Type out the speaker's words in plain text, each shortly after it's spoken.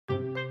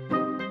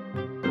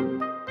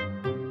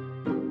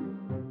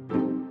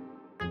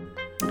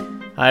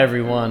Hi,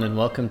 everyone, and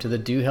welcome to the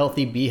Do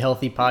Healthy, Be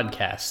Healthy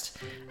podcast.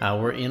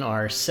 We're in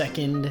our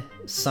second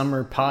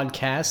summer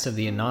podcast of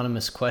the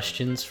anonymous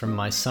questions from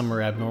my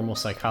summer abnormal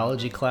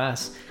psychology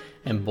class,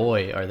 and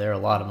boy, are there a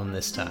lot of them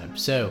this time.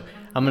 So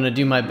I'm going to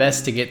do my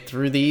best to get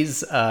through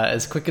these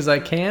as quick as I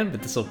can,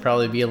 but this will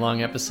probably be a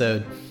long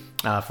episode.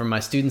 For my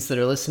students that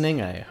are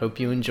listening, I hope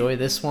you enjoy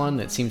this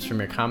one. It seems from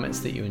your comments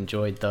that you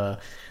enjoyed the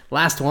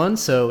last one,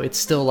 so it's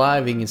still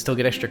live. You can still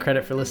get extra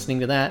credit for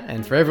listening to that.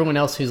 And for everyone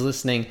else who's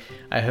listening,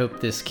 I hope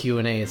this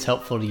Q&A is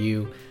helpful to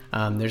you.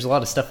 There's a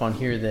lot of stuff on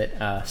here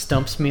that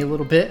stumps me a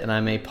little bit, and I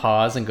may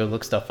pause and go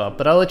look stuff up,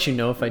 but I'll let you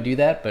know if I do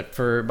that. But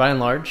for by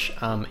and large,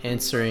 I'm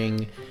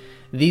answering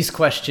these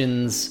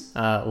questions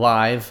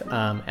live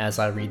as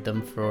I read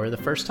them for the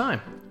first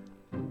time.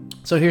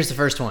 So here's the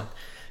first one.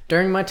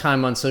 During my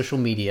time on social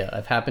media,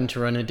 I've happened to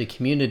run into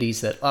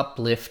communities that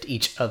uplift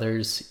each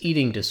other's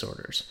eating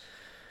disorders.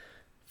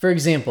 For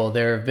example,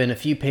 there have been a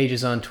few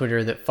pages on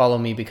Twitter that follow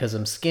me because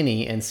I'm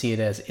skinny and see it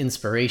as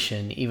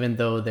inspiration, even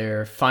though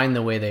they're fine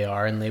the way they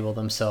are and label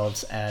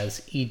themselves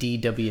as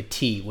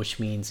EDWT, which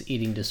means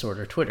Eating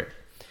Disorder Twitter.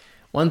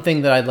 One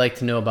thing that I'd like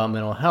to know about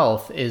mental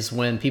health is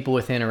when people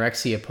with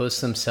anorexia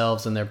post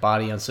themselves and their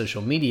body on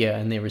social media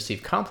and they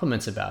receive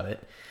compliments about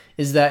it,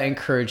 is that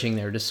encouraging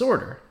their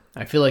disorder?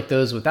 I feel like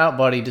those without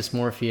body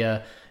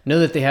dysmorphia know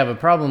that they have a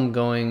problem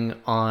going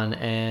on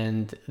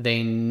and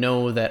they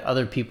know that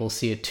other people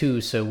see it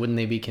too, so wouldn't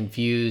they be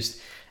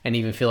confused and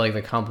even feel like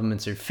the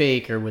compliments are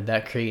fake, or would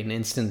that create an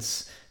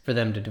instance for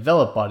them to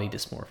develop body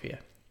dysmorphia?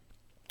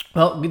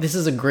 Well, this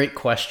is a great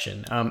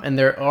question, and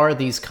there are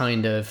these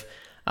kind of,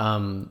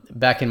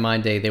 back in my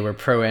day, they were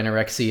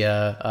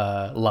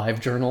pro-anorexia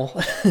live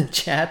journal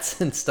chats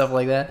and stuff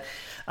like that.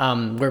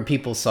 Where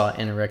people saw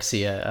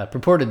anorexia,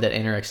 purported that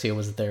anorexia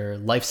was their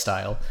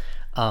lifestyle,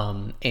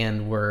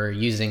 and were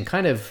using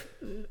kind of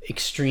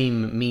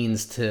extreme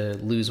means to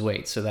lose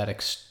weight. So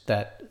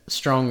that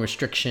strong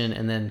restriction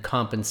and then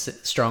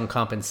strong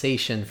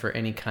compensation for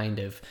any kind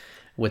of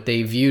what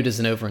they viewed as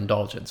an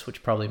overindulgence,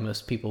 which probably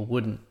most people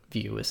wouldn't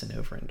view as an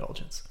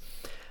overindulgence.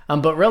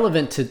 But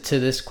relevant to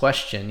this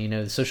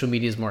question, social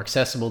media is more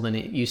accessible than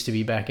it used to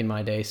be back in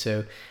my day.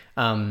 So,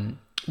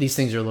 these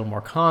things are a little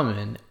more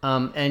common.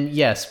 And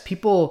yes,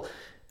 people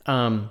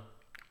who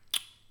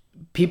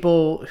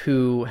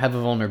have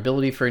a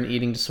vulnerability for an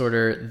eating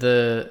disorder,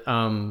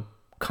 the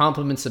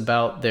compliments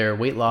about their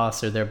weight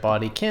loss or their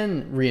body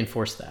can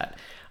reinforce that.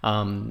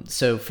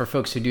 So for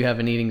folks who do have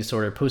an eating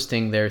disorder,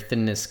 posting their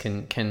thinness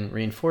can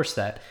reinforce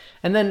that.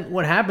 And then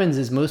what happens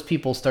is most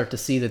people start to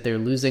see that they're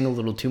losing a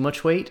little too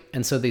much weight,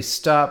 and so they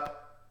stop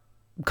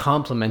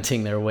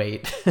complimenting their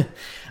weight.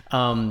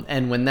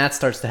 And when that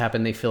starts to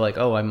happen, they feel like,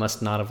 oh, I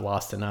must not have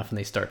lost enough, and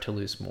they start to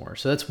lose more.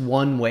 So that's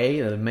one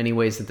way. There are many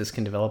ways that this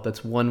can develop.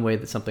 That's one way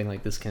that something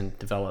like this can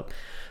develop.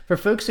 For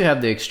folks who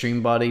have the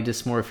extreme body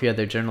dysmorphia,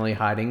 they're generally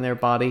hiding their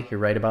body.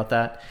 You're right about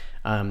that.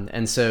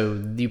 And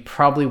so you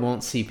probably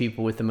won't see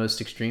people with the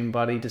most extreme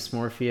body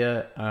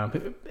dysmorphia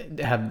who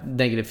have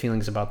negative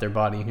feelings about their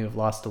body and who have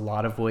lost a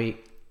lot of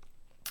weight.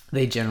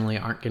 They generally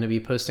aren't going to be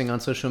posting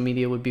on social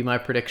media, would be my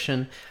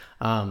prediction.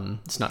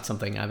 It's not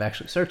something I've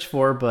actually searched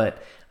for,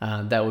 but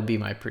that would be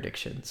my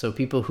prediction. So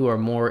people who are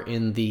more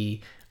in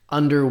the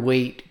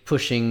underweight,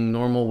 pushing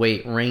normal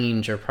weight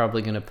range are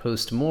probably going to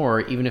post more,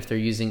 even if they're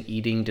using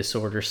eating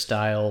disorder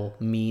style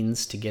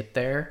means to get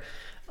there.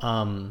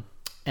 And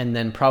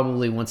then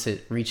probably once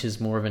it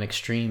reaches more of an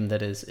extreme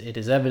that it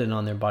is evident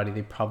on their body,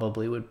 they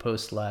probably would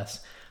post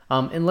less.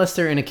 Unless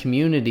they're in a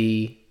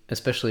community,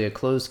 especially a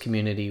closed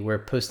community, where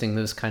posting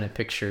those kind of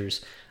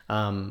pictures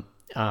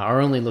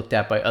are only looked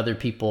at by other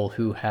people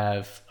who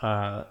have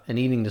an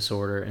eating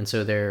disorder, and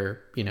so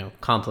they're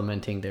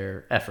complimenting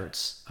their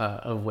efforts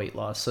of weight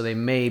loss. So they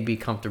may be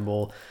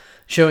comfortable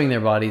showing their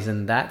bodies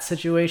in that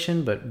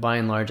situation, but by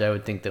and large, I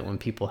would think that when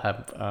people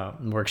have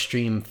more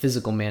extreme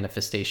physical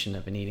manifestation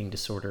of an eating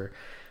disorder,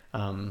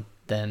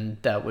 then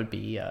that would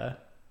be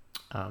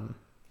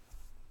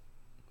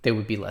they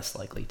would be less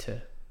likely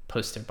to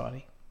post their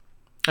body.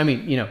 I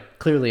mean,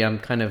 clearly I'm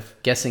kind of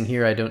guessing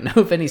here. I don't know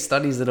of any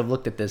studies that have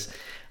looked at this,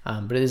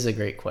 but it is a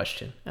great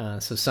question.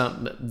 So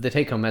the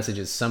take-home message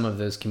is some of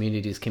those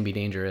communities can be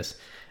dangerous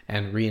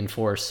and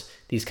reinforce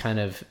these kind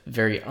of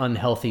very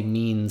unhealthy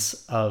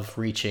means of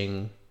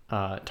reaching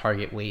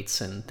target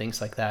weights and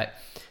things like that.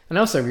 And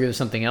I also agree with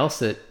something else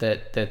that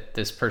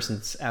this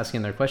person's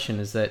asking their question,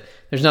 is that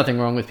there's nothing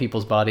wrong with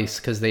people's bodies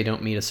because they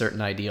don't meet a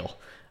certain ideal.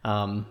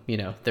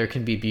 There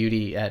can be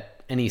beauty at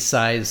any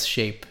size,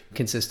 shape,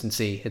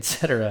 consistency,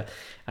 etc.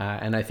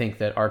 And I think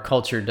that our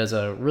culture does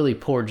a really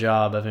poor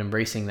job of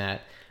embracing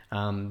that,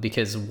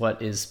 because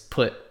what is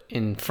put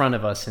in front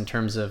of us in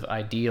terms of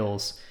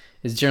ideals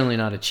is generally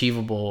not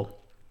achievable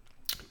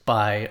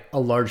by a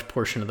large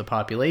portion of the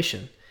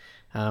population.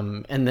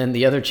 And then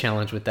the other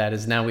challenge with that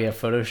is now we have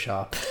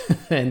Photoshop.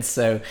 And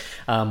so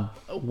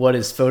what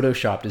is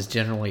Photoshopped is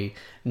generally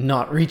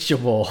not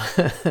reachable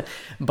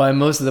by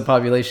most of the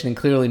population, and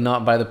clearly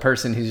not by the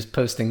person who's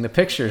posting the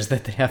pictures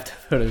that they have to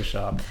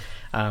Photoshop.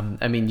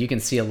 I mean, you can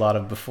see a lot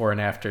of before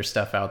and after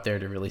stuff out there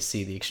to really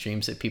see the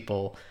extremes that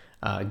people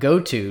go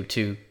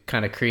to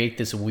kind of create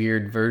this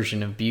weird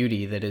version of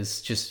beauty that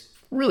is just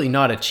really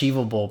not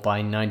achievable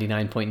by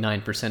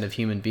 99.9% of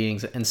human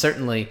beings, and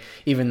certainly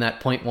even that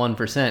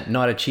 0.1%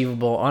 not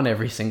achievable on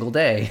every single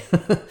day.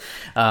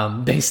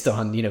 Based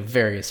on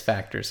various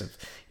factors of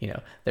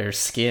their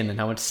skin and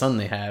how much sun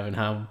they have and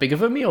how big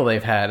of a meal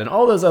they've had and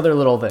all those other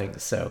little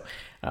things. So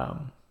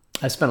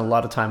I spent a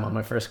lot of time on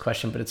my first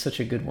question, but it's such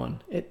a good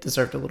one, it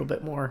deserved a little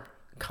bit more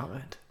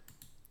comment.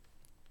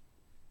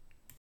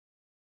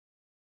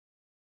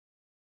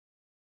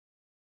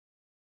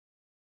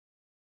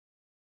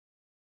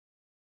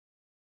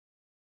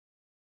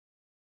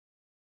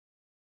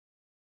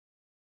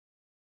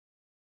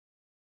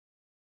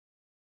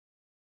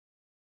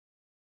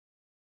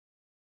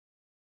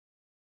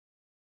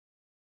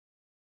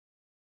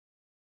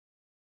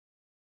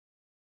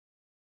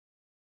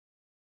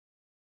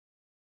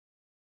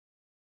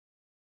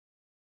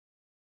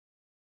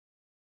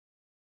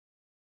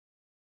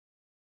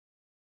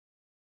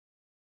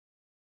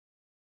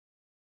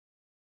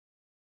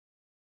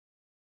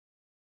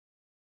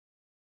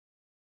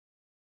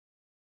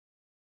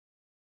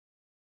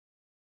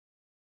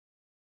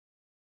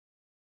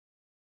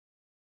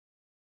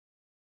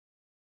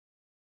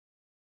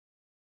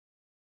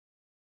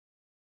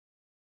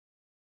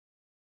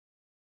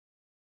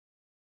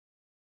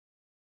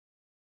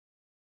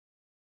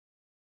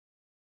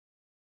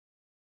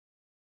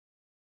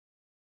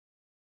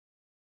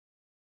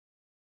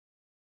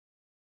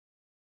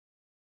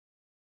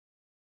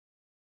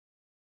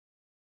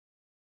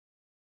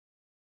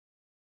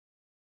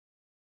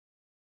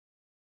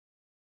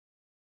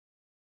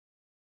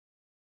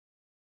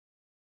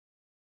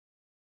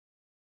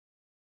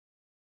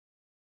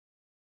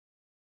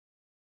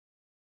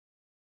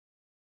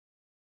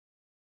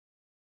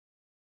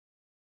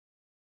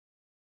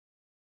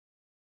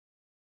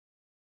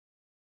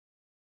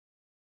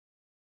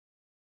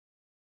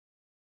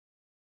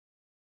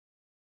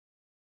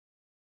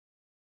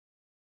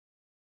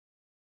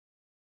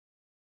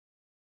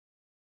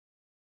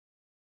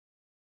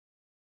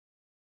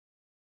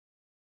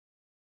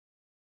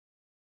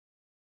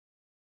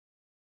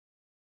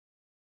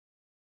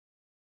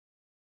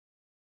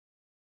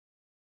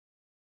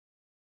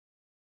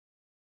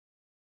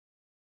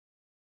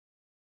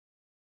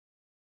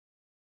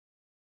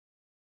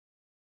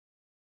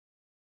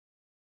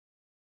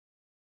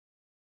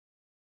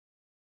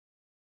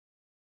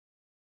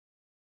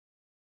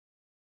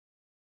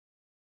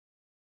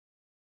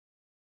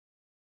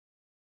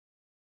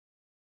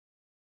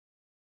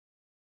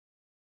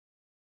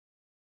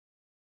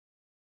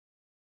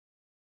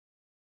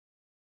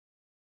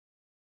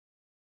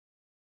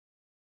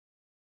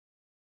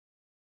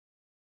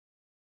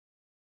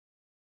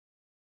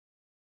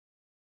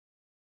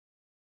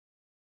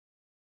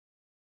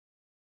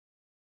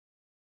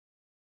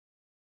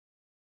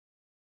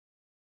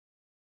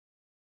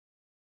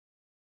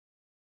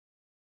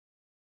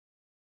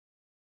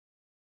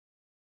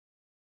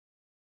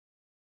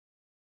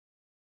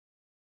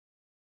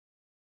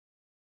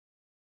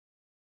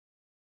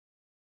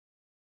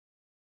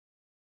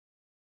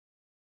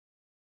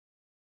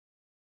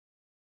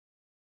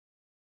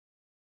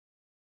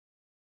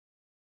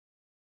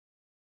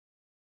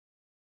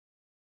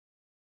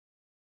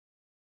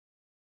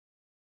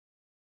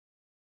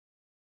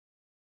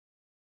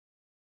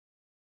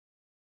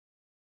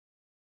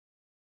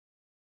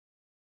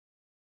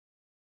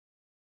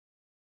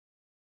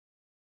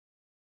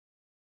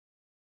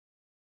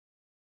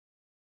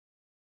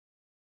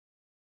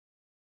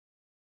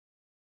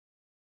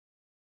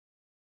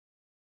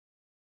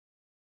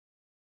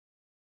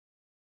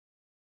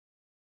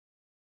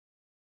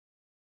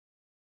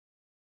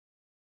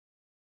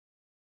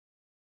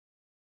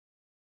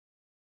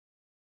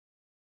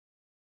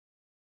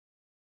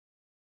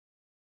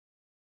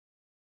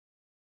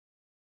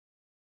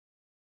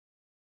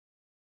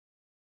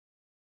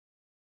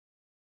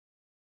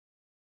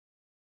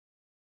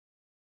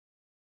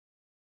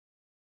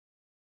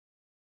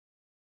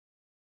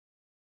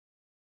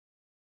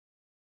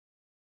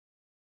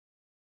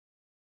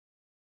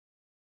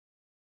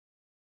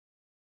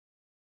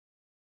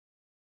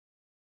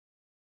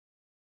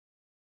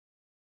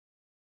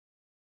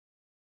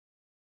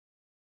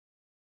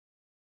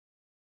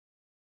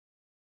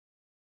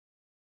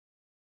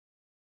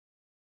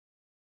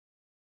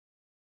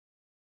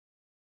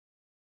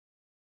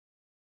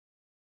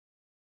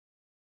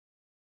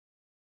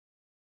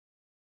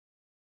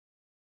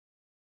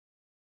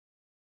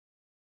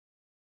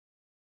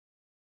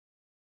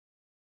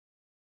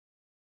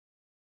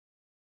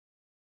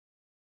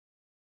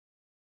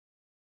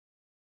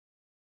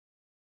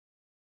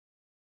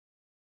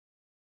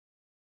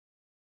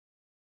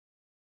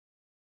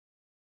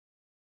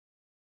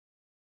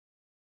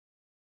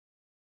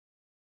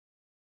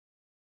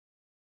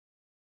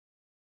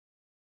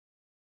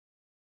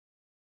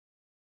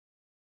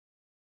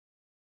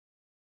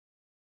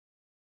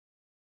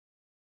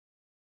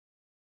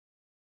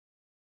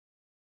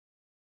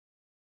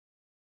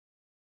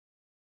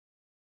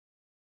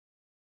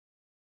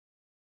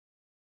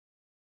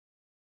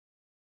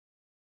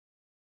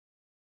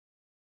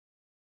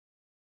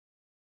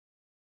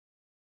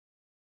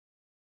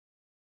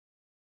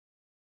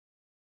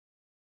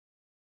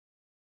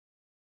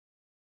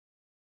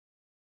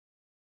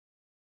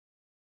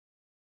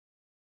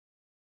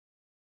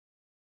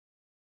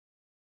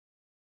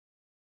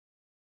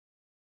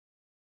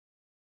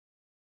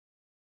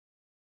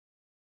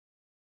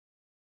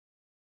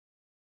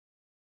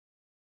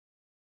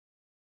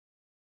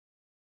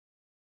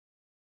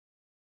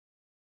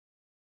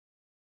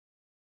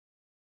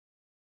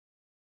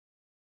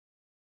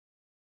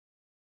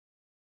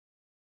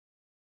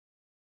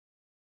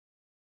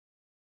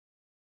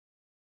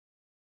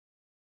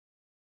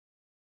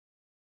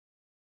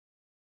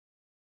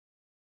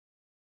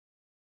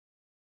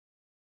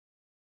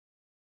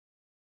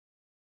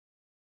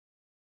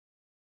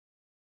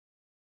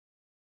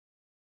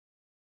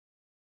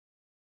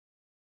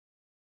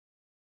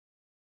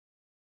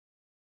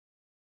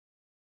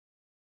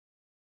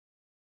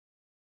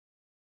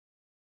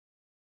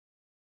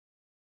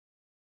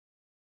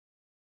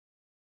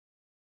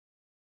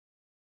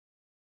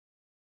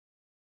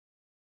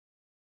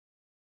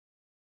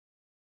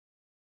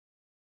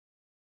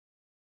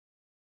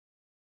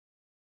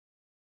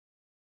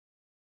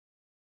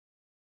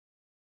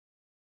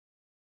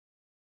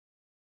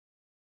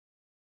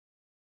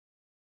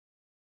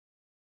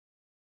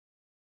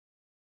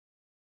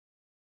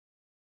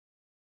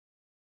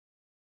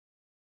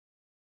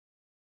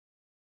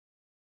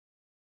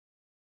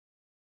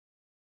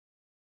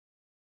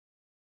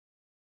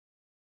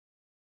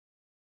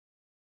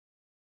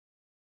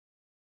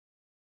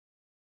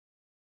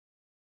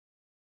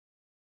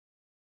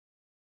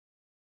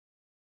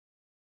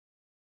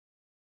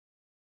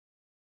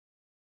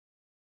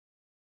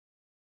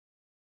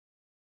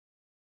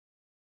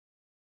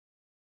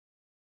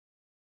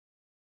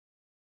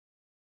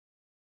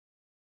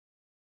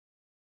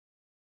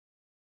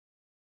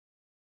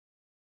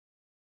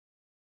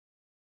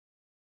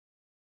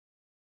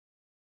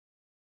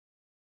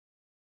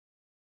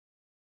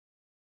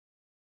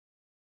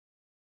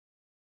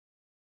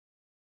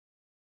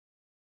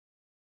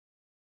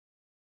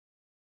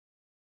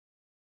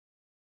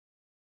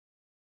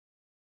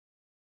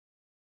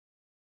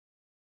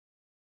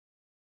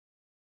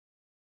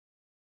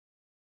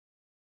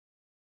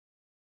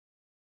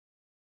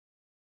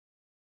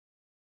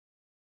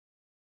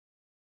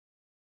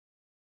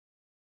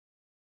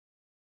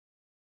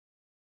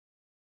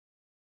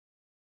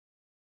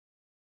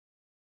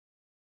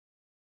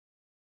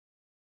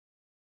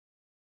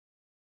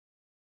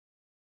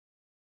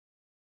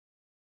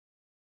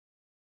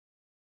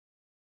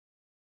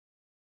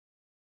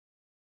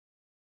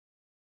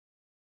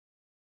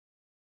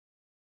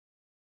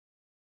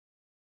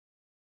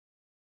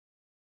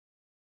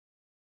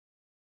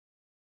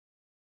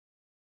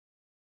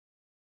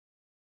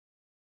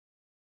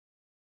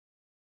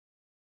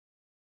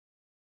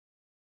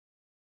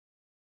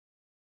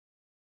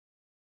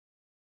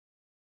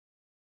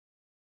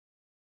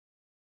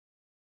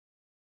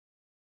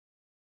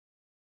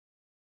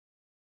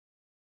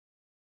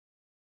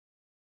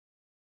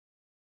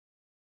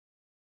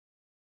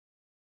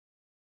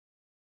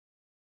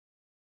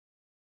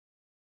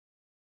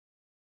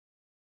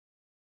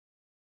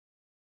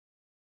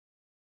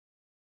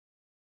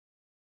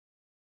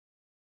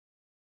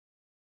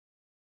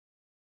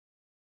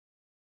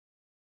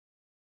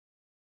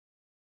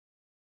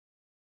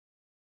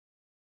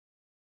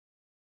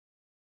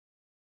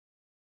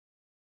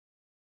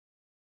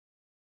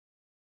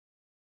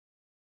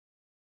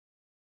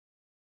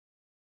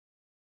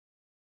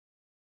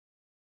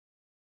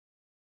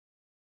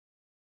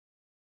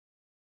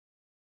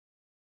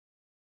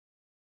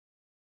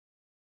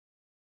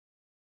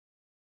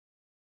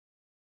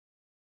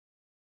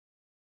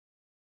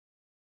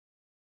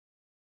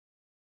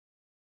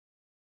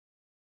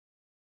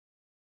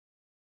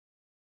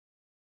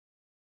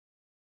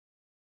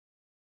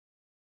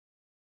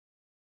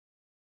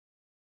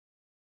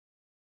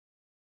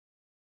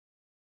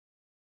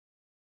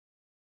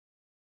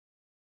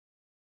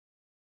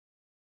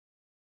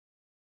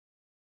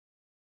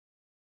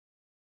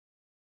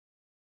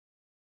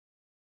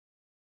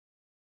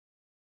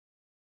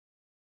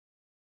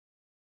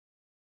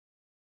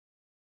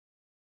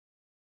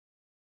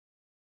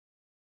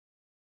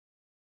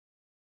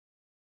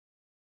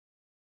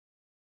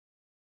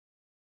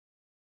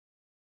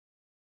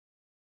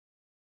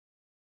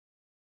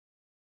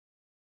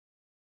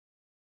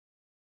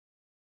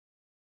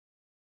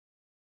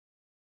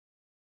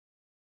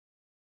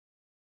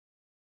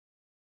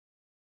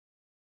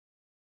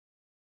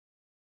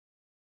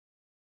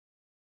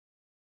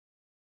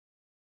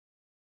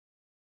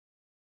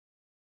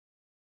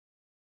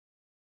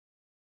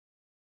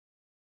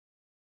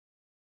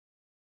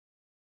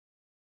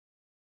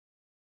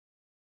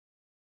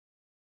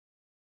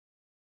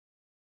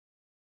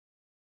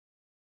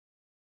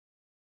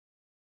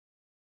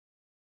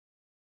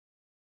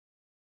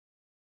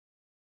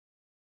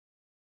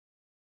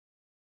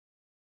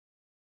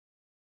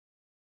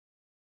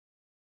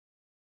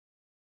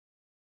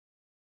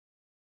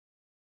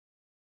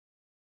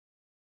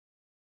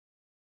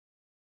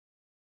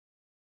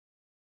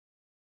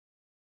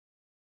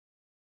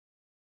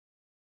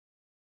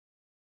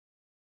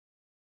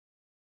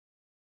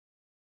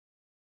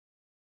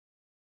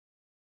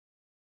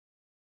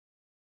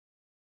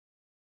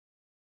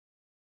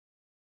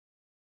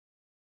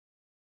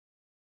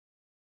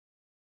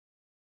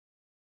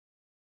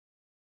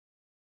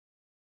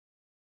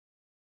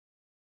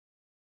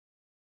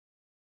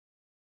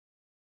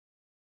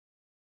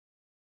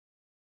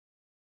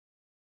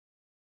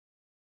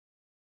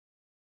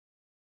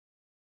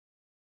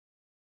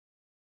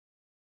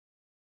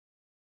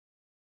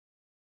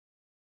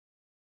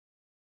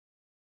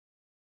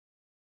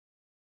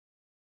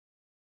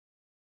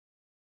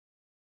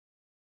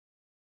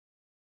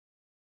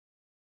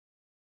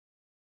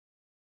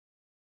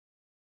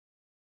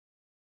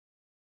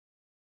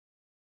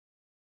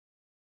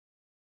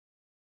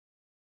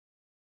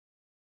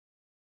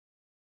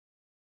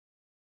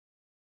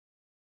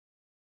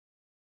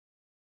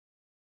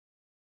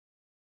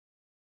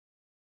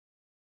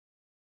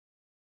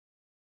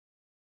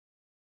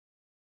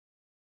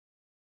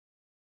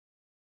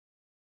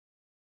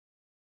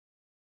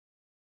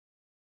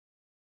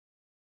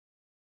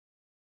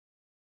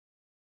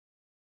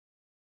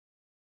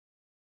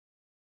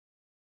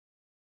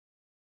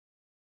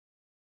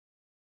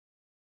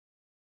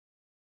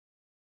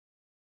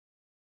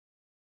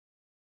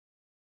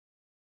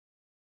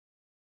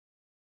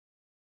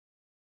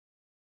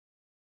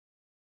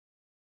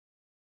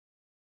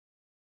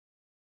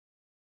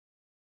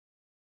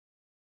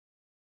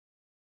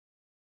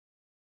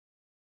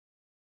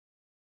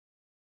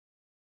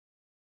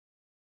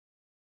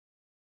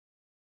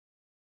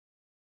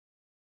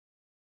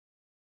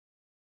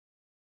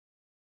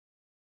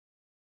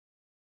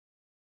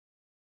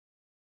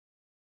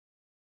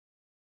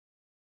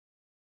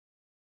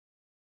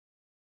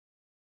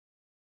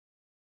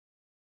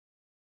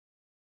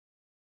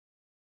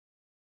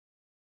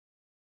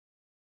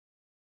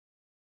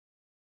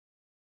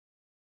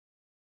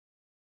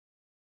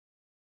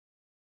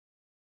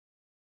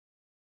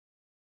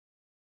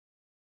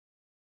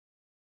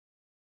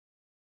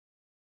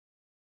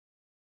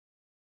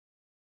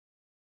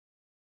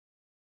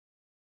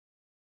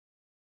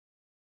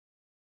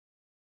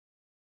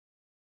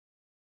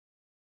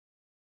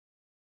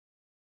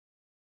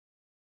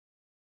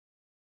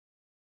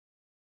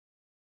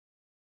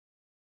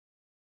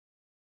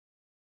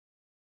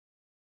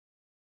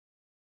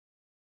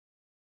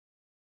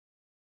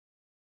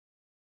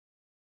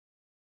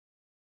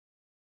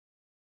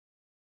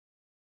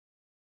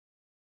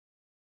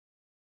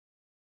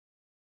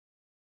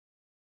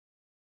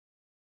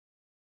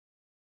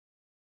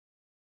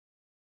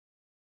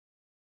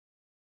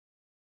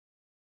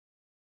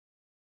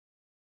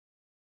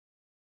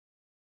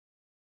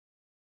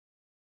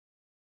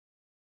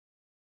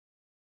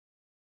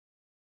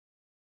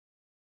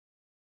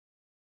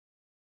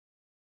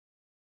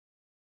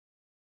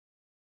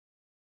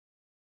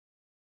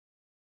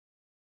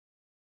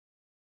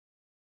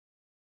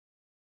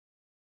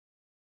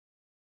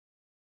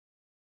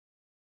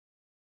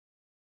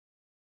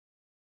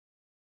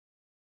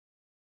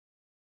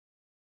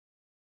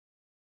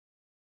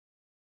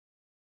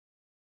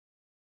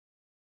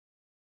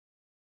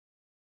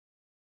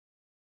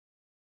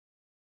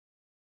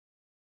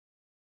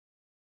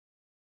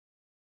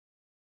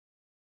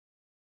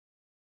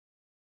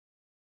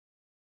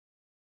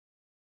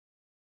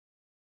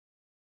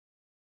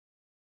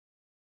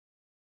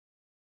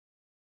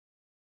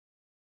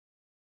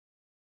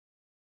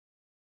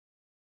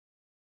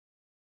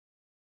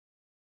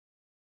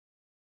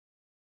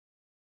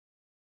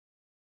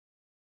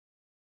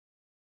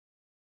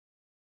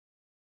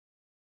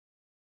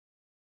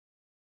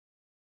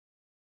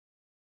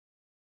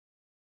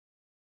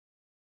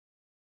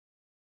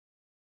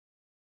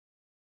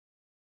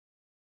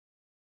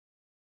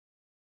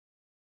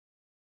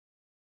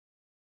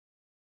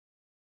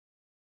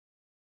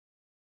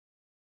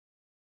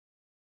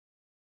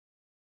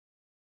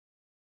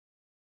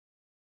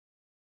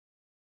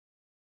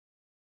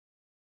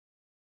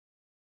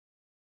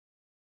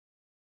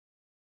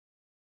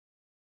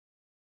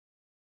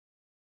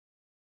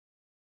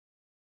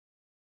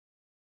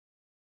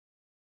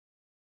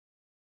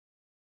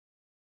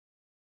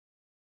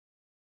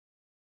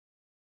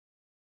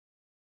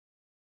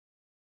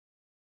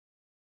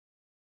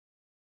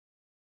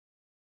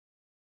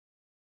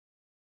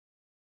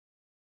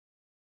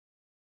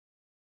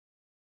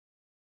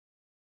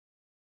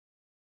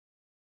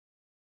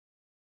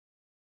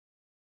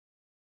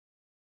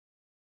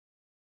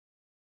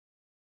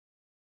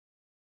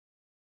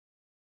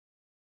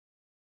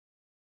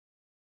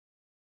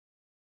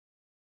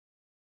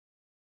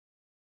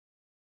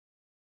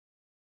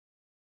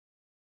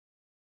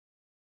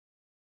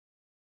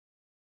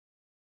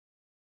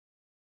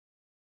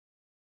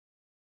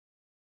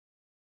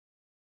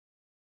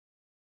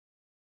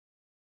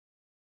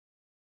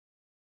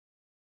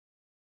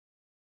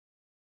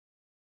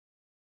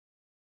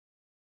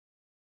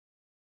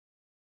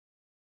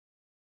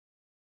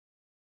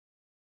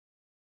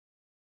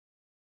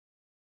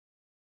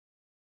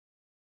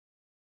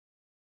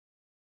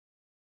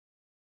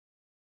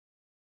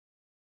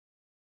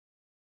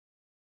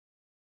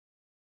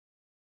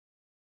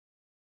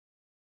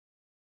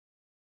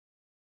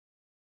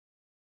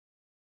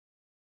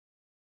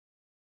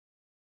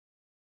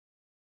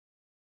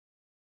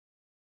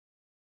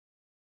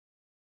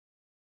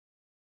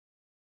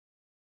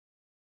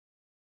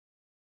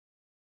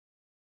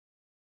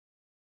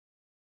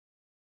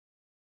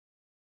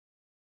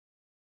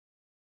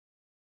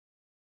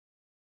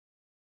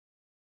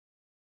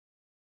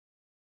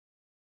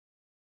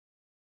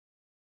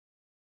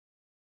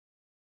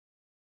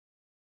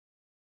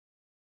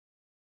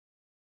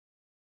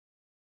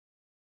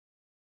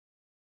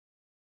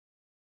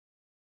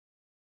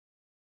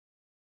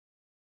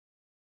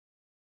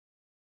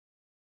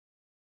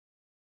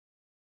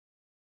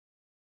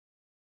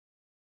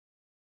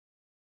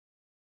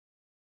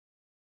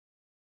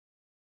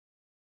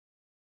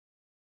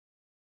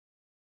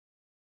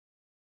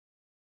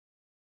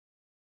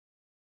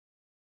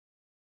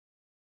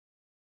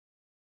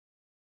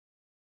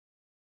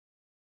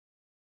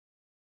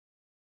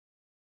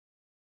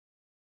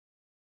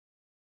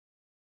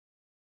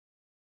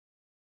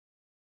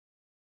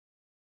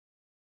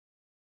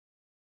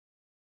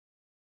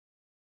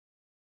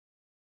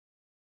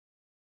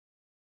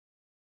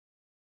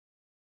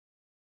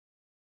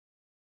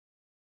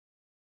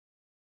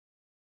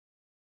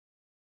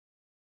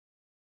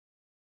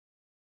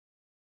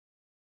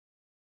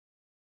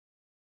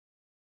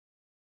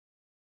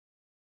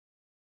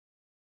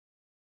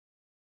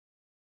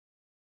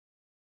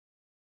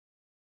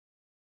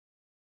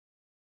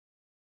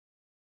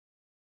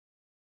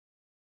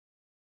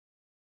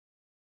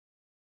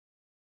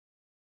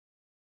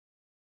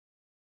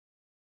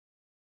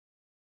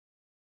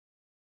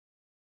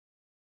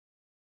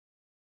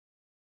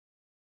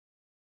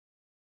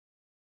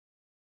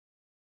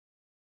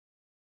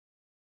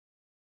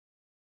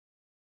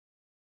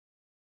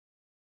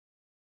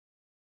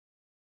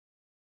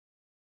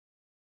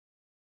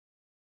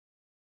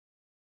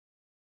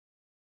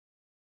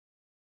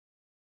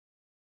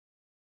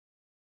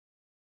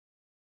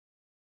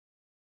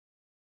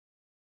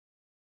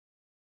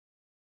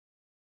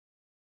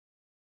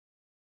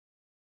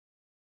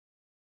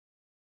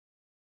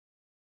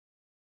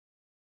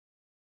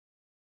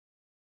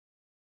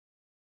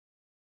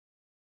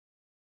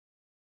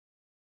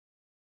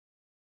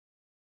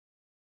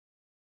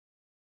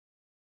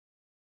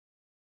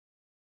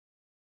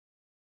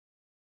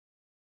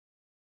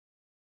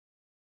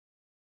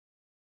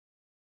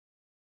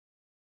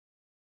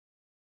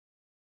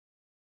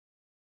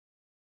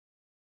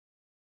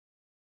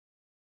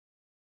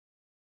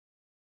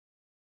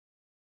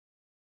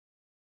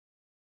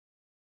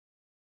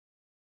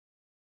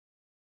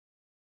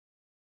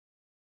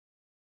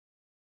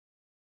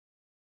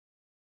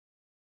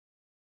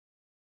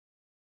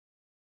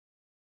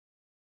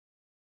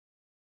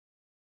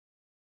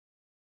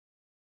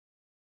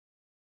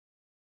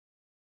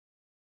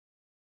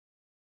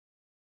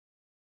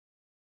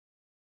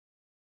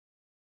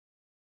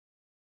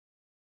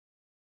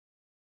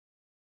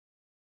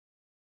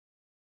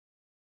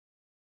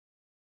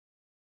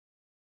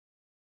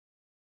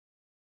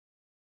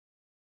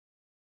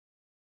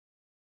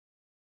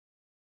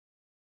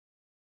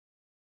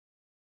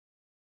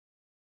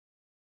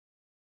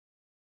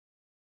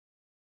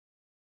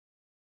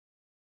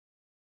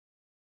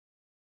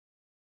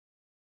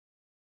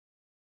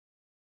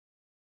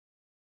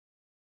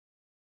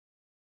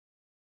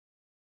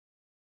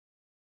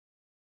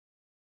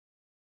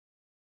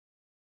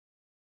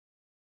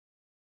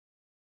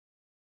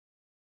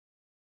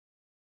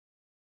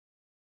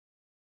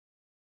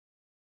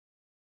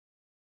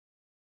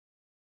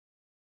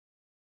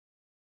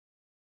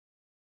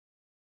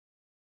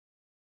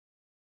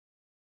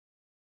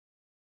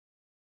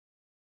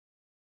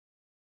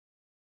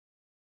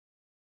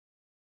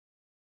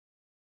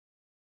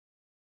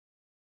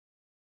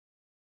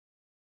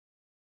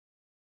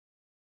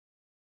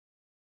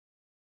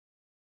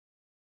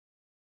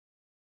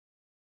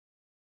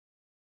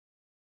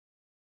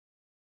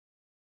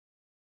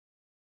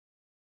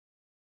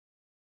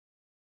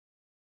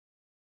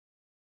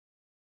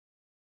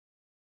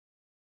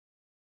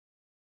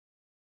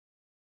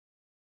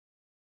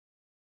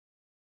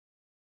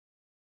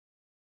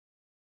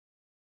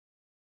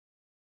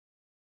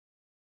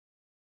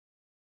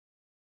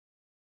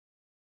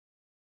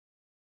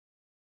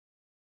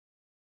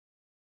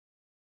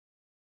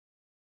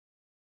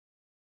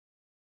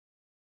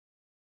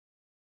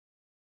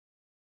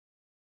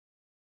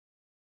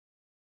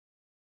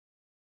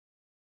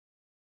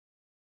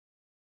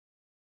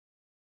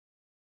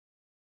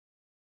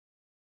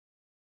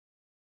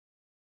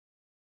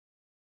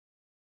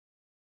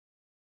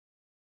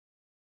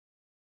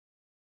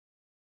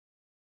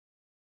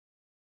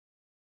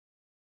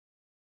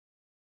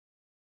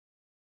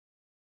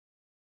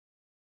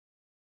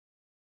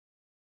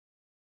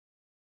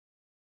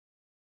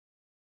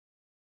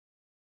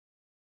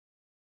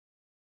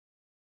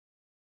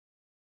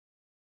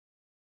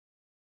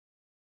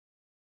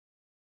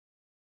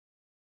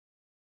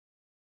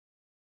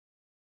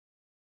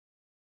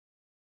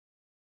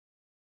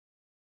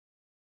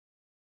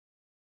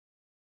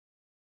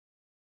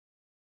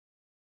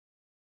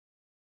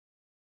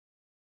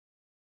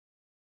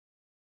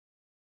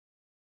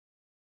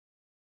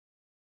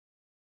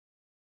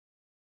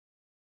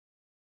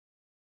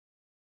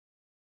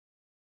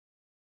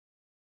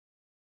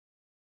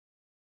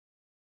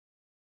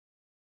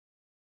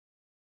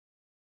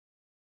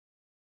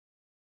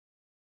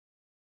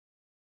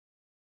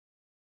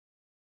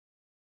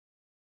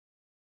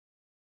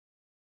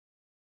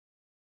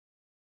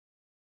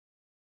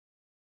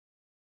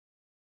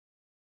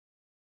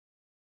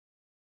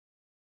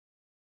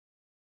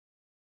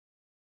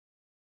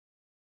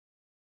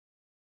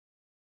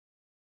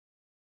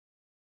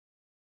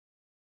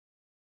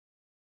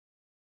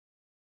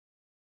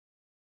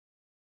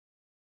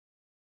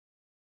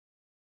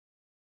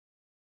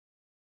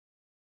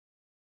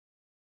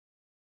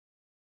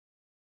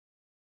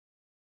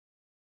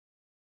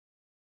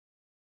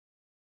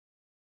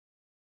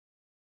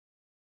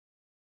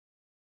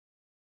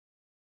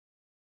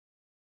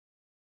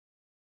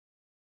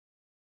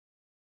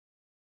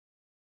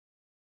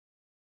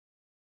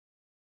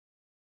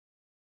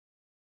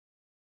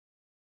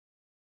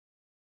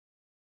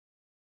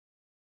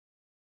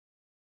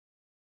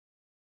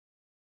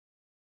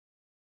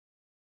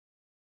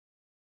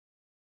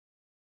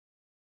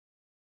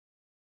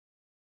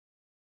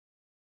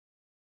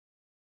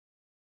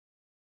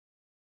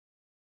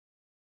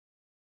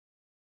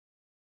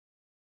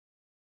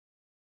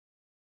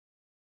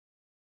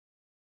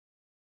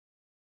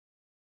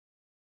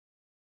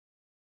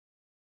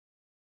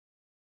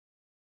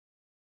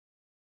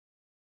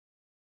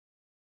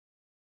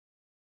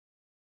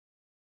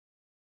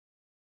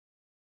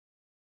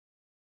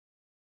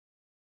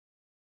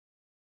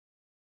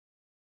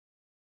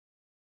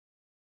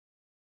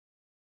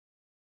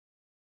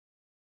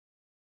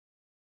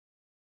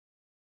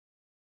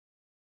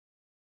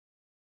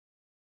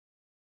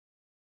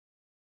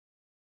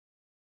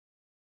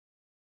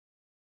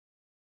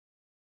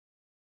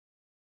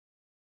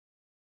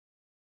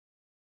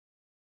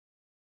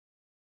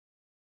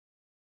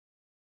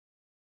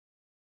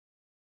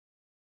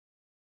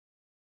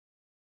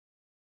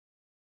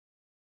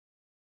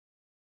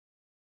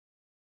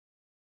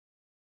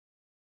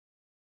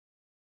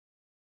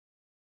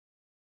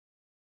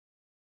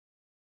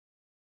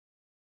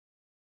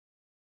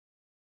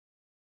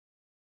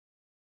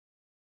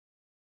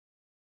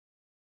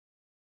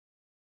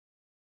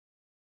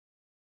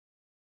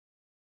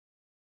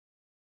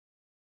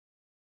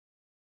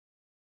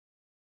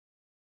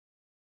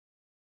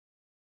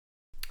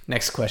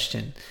 Next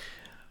question.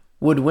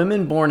 Would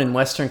women born in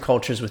Western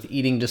cultures with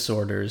eating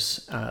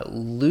disorders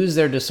lose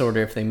their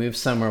disorder if they move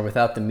somewhere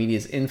without the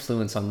media's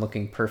influence on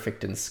looking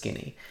perfect and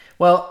skinny?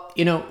 Well,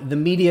 the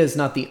media is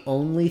not the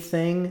only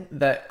thing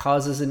that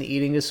causes an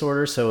eating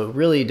disorder, so it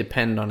really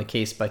depends on a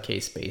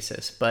case-by-case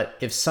basis. But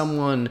if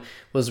someone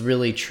was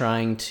really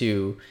trying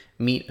to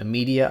meet a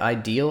media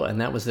ideal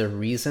and that was their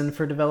reason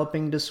for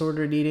developing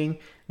disordered eating,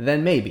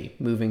 then maybe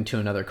moving to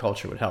another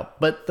culture would help.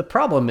 But the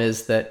problem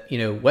is that,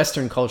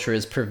 Western culture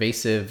is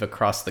pervasive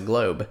across the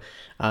globe,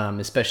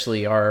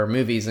 especially our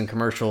movies and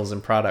commercials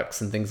and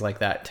products and things like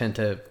that tend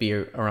to be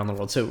around the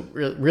world. So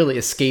really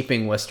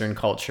escaping Western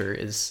culture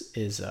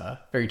is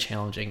very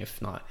challenging,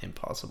 if not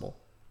impossible.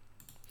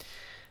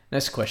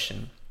 Next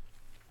question.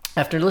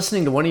 After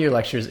listening to one of your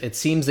lectures, it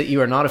seems that you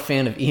are not a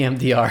fan of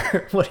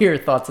EMDR. What are your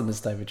thoughts on this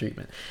type of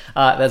treatment?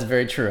 That's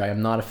very true. I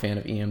am not a fan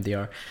of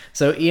EMDR.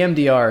 So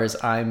EMDR is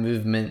eye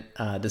movement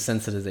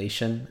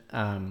desensitization.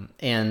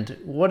 And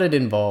what it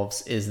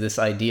involves is this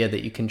idea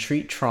that you can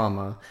treat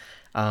trauma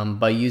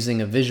by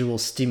using a visual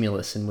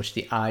stimulus in which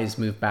the eyes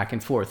move back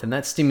and forth. And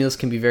that stimulus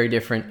can be very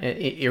different.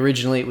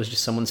 Originally, it was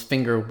just someone's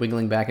finger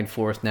wiggling back and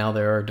forth. Now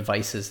there are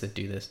devices that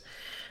do this.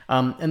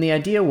 And the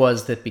idea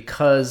was that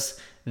because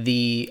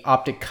the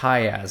optic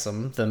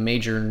chiasm, the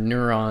major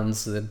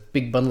neurons, the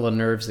big bundle of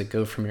nerves that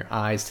go from your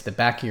eyes to the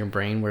back of your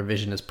brain where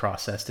vision is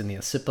processed in the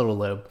occipital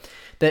lobe,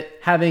 that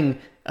having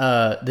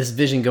this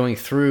vision going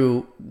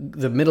through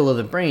the middle of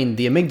the brain,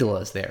 the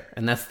amygdala is there.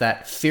 And that's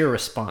that fear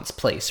response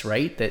place,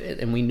 right?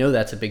 And we know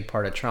that's a big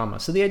part of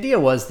trauma. So the idea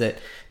was that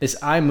this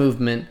eye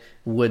movement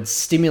would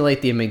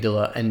stimulate the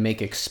amygdala and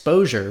make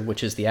exposure,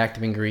 which is the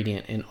active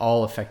ingredient in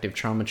all effective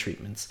trauma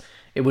treatments,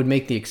 it would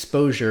make the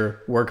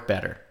exposure work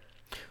better.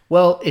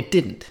 Well, it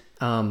didn't.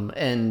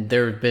 And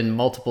there have been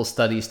multiple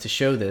studies to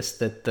show this,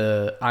 that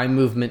the eye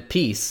movement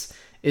piece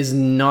is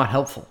not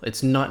helpful.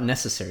 It's not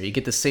necessary. You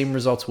get the same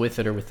results with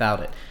it or without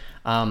it.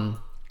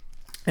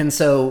 And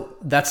so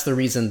that's the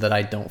reason that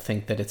I don't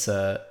think that it's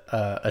a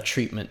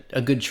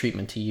good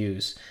treatment to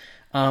use.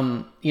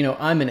 I'm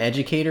an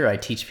educator. I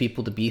teach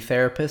people to be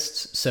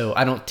therapists. So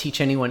I don't teach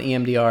anyone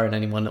EMDR, and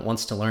anyone that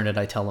wants to learn it,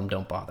 I tell them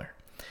don't bother.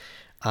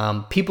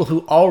 People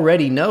who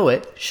already know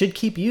it should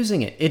keep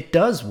using it. It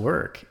does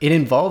work. It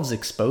involves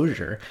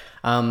exposure.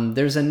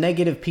 There's a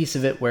negative piece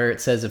of it where it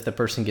says if the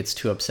person gets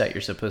too upset,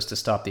 you're supposed to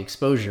stop the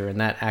exposure,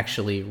 and that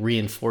actually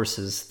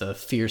reinforces the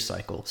fear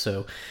cycle.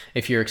 So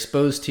if you're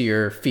exposed to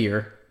your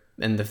fear,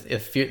 and the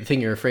thing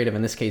you're afraid of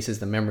in this case is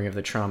the memory of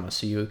the trauma,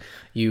 so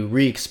you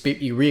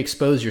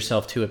re-expose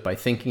yourself to it by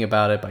thinking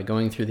about it, by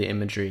going through the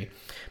imagery.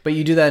 But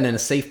you do that in a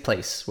safe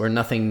place where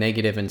nothing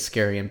negative and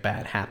scary and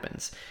bad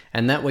happens.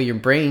 And that way your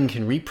brain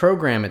can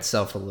reprogram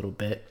itself a little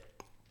bit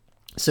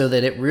so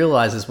that it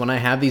realizes when I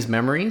have these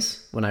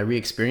memories, when I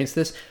re-experience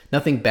this,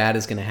 nothing bad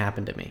is going to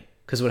happen to me.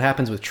 Because what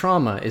happens with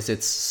trauma is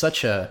it's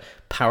such a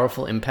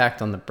powerful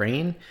impact on the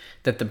brain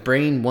that the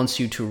brain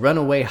wants you to run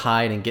away,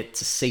 hide, and get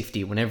to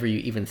safety whenever you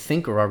even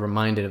think or are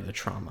reminded of the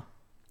trauma.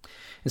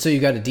 And so you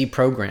got to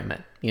deprogram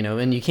it,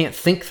 and you can't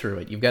think through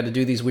it. You've got to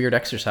do these weird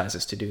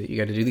exercises to do it. You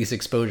got to do these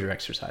exposure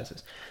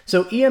exercises.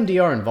 So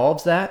EMDR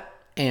involves that,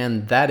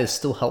 and that is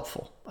still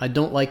helpful. I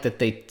don't like that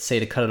they say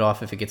to cut it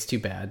off if it gets too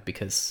bad,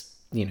 because,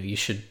 you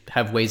should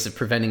have ways of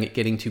preventing it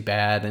getting too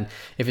bad. And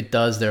if it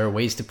does, there are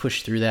ways to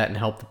push through that and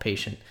help the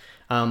patient.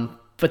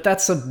 But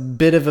that's a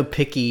bit of a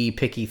picky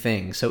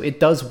thing. So it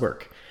does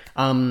work.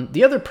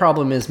 The other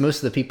problem is most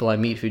of the people I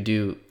meet who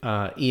do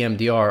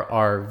EMDR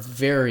are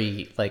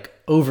very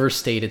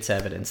overstate its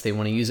evidence. They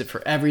want to use it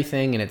for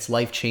everything, and it's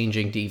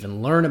life-changing to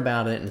even learn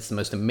about it, and it's the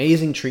most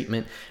amazing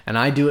treatment, and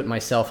I do it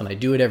myself, and I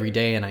do it every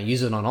day, and I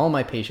use it on all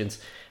my patients.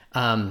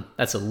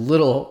 That's a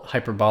little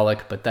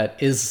hyperbolic, but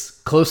that is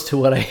close to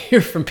what I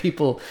hear from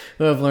people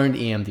who have learned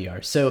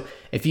EMDR. So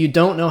if you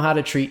don't know how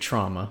to treat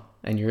trauma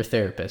and you're a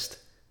therapist,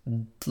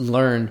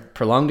 learn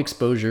prolonged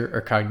exposure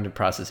or cognitive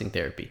processing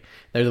therapy.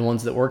 They're the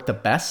ones that work the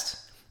best.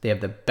 They have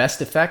the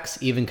best effects,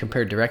 even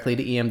compared directly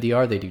to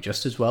EMDR. They do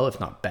just as well, if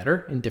not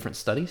better, in different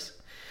studies.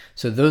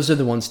 So those are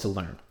the ones to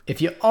learn.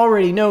 If you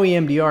already know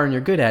EMDR and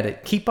you're good at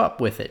it, keep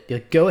up with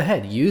it. Go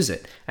ahead, use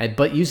it,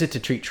 but use it to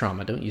treat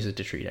trauma. Don't use it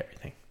to treat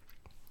everything.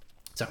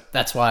 So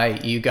that's why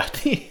you got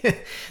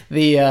the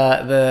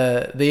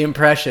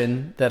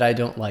impression that I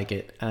don't like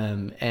it,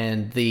 and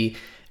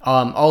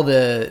all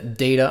the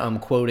data I'm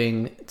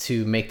quoting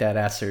to make that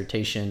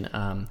assertion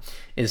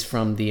is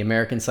from the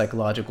American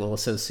Psychological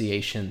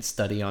Association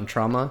study on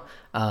trauma,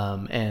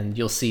 and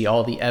you'll see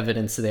all the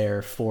evidence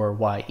there for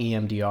why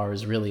EMDR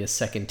is really a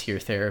second-tier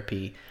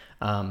therapy,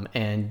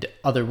 and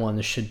other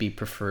ones should be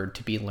preferred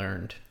to be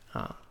learned.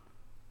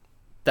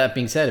 That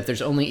being said, if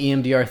there's only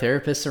EMDR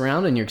therapists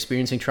around and you're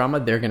experiencing trauma,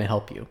 they're going to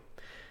help you.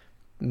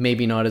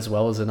 Maybe not as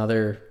well as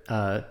another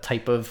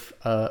type of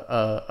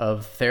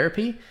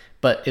therapy,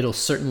 but it'll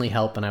certainly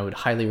help, and I would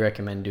highly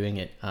recommend doing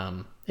it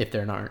if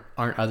there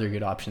aren't other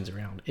good options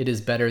around. It is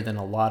better than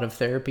a lot of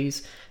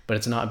therapies, but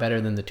it's not better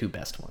than the two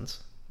best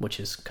ones, which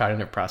is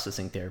cognitive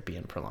processing therapy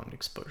and prolonged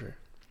exposure.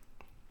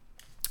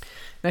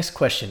 Next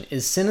question.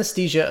 Is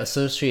synesthesia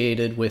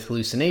associated with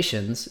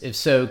hallucinations? If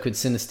so, could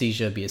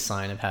synesthesia be a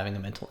sign of having a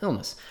mental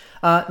illness?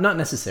 Not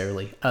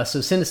necessarily. So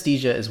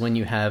synesthesia is when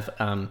you have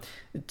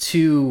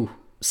two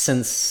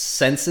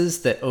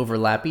senses that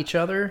overlap each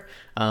other.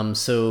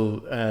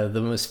 The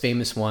most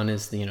famous one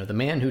is the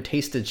man who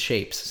tasted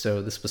shapes.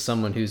 So this was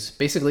someone who's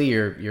basically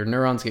your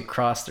neurons get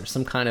crossed. There's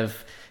some kind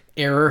of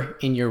error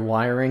in your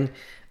wiring,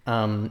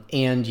 and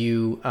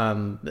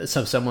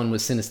so someone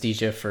with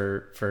synesthesia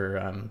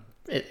for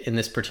in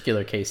this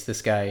particular case,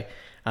 this guy,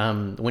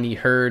 when he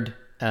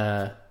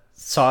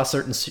saw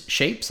certain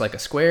shapes like a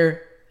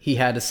square, he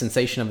had a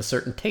sensation of a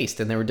certain taste,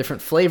 and there were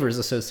different flavors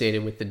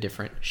associated with the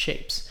different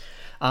shapes.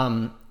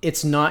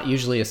 It's not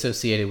usually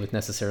associated with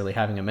necessarily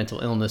having a mental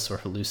illness or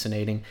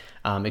hallucinating.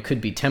 It could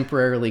be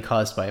temporarily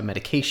caused by a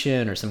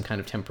medication or some kind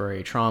of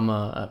temporary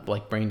trauma,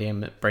 like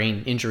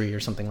brain injury or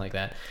something like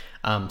that.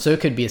 So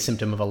it could be a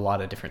symptom of a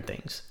lot of different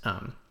things,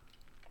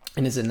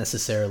 and isn't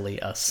necessarily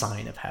a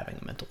sign of having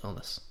a mental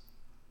illness.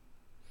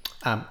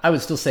 I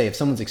would still say if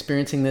someone's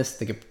experiencing this,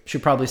 they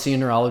should probably see a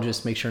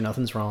neurologist, make sure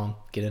nothing's wrong,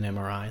 get an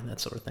MRI, and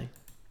that sort of thing.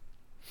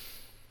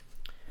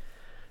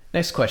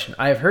 Next question.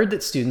 I have heard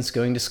that students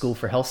going to school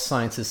for health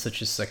sciences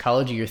such as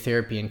psychology or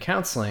therapy and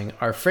counseling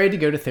are afraid to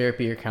go to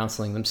therapy or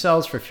counseling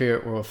themselves for fear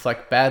it will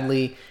reflect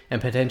badly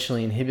and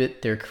potentially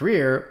inhibit their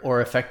career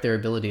or affect their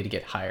ability to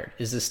get hired.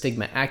 Is this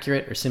stigma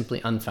accurate or simply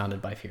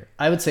unfounded by fear?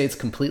 I would say it's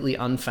completely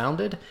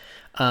unfounded.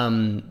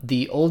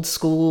 The old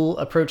school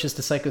approaches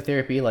to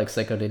psychotherapy, like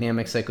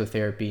psychodynamic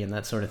psychotherapy and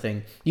that sort of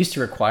thing, used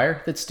to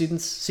require that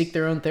students seek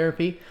their own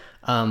therapy.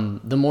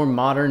 The more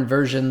modern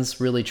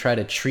versions really try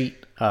to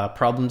treat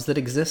problems that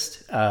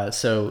exist.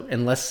 So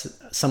unless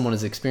someone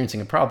is experiencing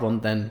a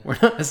problem, then we're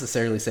not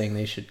necessarily saying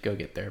they should go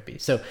get therapy.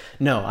 So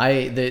no,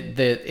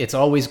 it's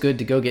always good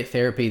to go get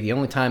therapy. The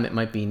only time it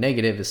might be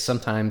negative is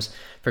sometimes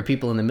for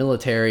people in the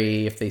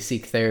military, if they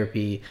seek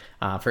therapy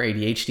for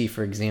ADHD,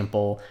 for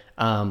example,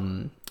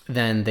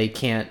 then they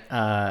can't,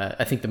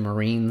 I think the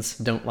Marines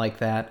don't like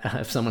that.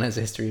 If someone has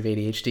a history of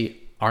ADHD,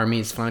 Army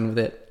is fine with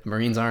it.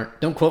 Marines aren't.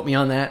 Don't quote me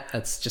on that.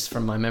 That's just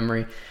from my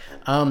memory.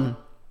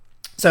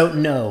 So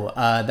no,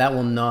 that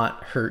will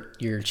not hurt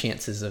your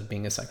chances of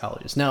being a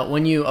psychologist. Now,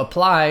 when you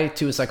apply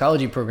to a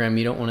psychology program,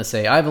 you don't want to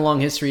say, I have a long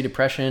history of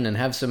depression and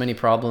have so many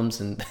problems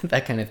and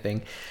that kind of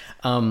thing.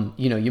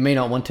 You may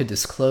not want to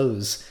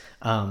disclose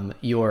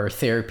your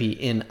therapy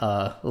in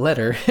a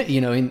letter,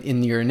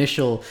 in your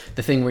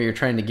the thing where you're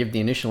trying to give the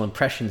initial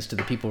impressions to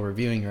the people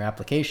reviewing your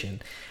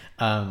application.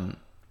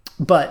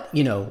 But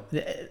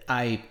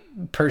I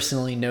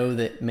personally know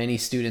that many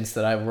students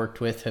that I've worked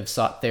with have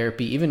sought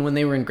therapy even when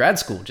they were in grad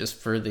school, just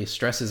for the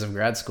stresses of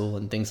grad school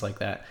and things like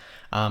that.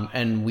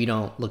 And we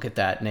don't look at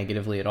that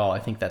negatively at all. I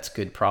think that's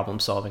good problem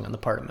solving on the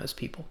part of most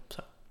people.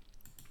 So,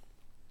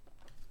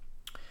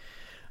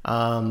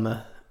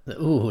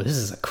 this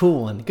is a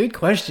cool one. Good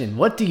question.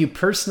 What do you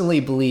personally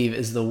believe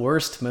is the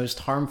worst, most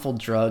harmful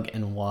drug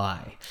and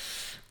why?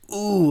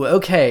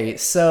 Okay.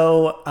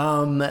 So,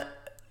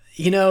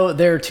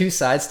 there are two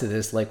sides to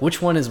this. Like,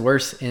 which one is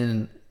worse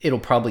in it'll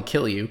probably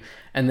kill you,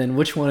 and then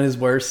which one is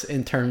worse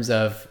in terms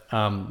of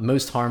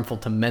most harmful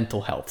to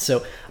mental health?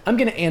 So I'm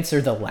going to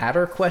answer the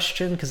latter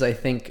question because I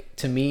think,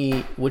 to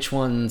me, which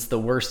one's the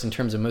worst in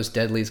terms of most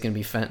deadly is going to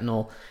be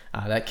fentanyl.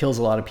 That kills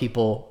a lot of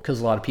people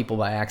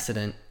by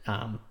accident.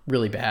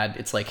 Really bad.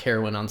 It's like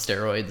heroin on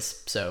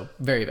steroids, so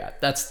very bad.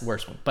 That's the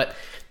worst one. But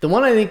the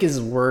one I think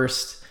is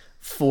worst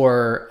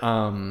for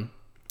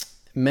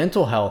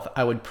mental health,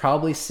 I would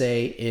probably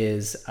say,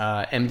 is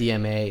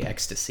MDMA,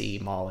 ecstasy,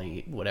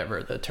 Molly,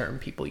 whatever the term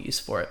people use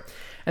for it.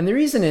 And the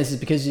reason is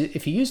because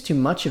if you use too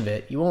much of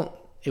it, it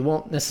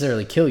won't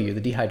necessarily kill you.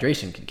 The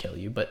dehydration can kill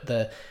you, but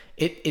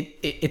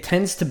it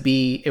tends to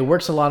be, it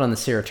works a lot on the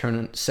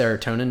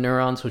serotonin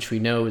neurons, which we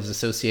know is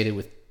associated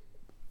with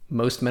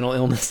most mental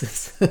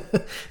illnesses,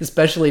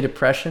 especially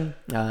depression,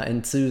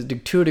 and to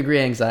a degree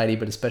anxiety,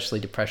 but especially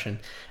depression.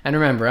 And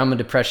remember, I'm a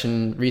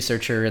depression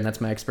researcher, and that's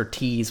my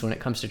expertise when it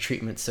comes to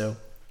treatment. So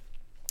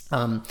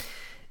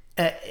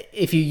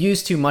if you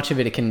use too much of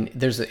it,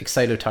 there's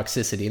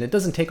excitotoxicity, and it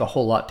doesn't take a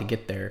whole lot to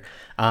get there,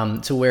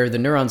 to where the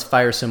neurons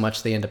fire so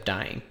much they end up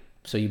dying.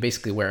 So you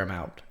basically wear them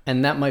out.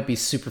 And that might be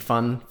super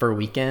fun for a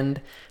weekend,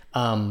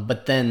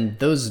 but then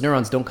those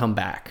neurons don't come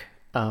back.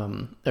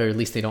 Or at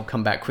least they don't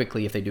come back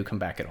quickly if they do come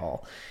back at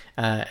all.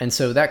 And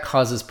so that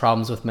causes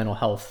problems with mental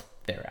health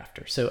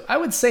thereafter. So I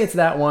would say it's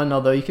that one,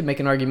 although you could make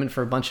an argument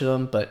for a bunch of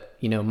them. But,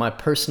 my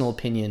personal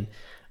opinion,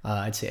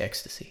 I'd say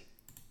ecstasy.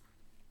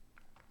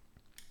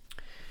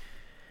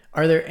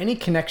 Are there any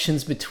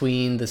connections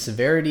between the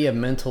severity of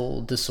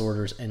mental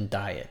disorders and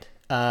diet?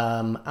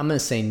 I'm going to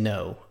say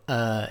no.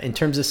 In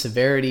terms of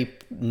severity,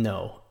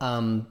 no.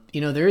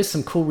 There is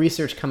some cool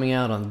research coming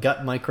out on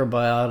gut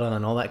microbiota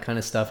and all that kind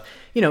of stuff.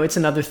 It's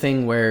another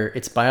thing where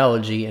it's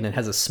biology and it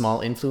has a small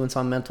influence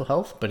on mental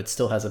health, but it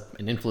still has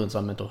an influence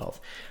on mental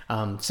health.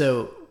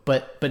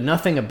 But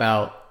nothing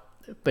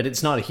but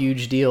it's not a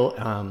huge deal.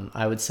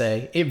 I would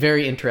say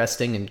very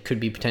interesting and could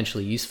be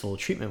potentially useful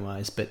treatment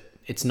wise, but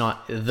it's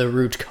not the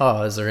root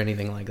cause or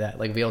anything like that.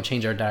 Like if we all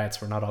change our diets,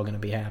 we're not all going to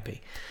be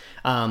happy.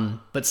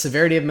 But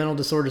severity of mental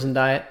disorders and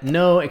diet,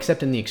 no,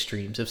 except in the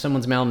extremes. If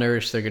someone's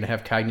malnourished, they're going to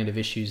have cognitive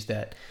issues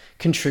that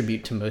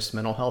contribute to most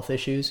mental health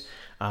issues.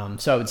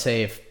 So I would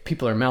say if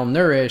people are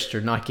malnourished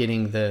or not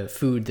getting the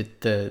food,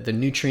 that the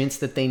nutrients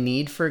that they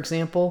need, for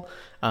example,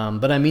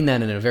 but I mean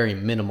that in a very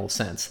minimal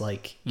sense.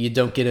 Like you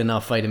don't get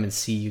enough vitamin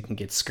C, you can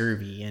get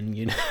scurvy, and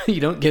you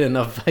don't get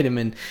enough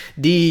vitamin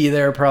D,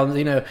 there are problems,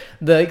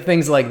 the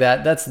things like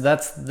that.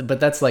 But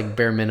that's like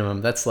bare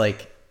minimum. That's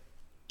like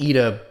eat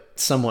a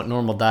somewhat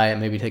normal diet,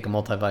 maybe take a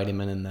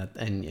multivitamin,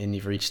 and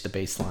you've reached the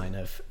baseline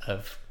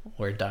of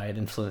where diet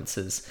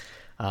influences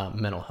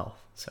mental health.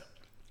 So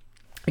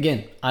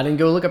again, I didn't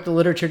go look up the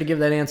literature to give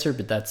that answer,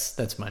 but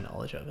that's my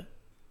knowledge of it.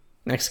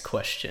 Next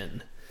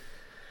question.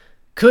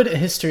 Could a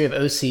history of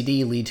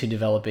OCD lead to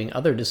developing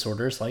other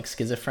disorders like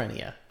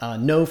schizophrenia?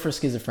 No for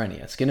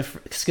schizophrenia.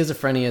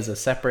 Schizophrenia is a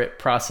separate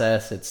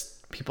process. It's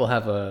people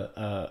have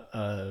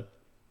a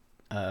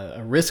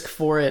risk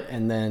for it,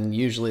 and then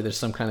usually there's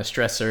some kind of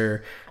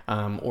stressor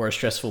or a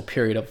stressful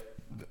period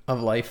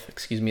of life,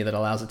 that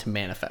allows it to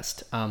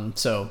manifest.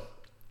 So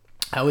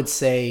I would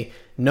say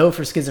no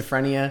for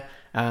schizophrenia,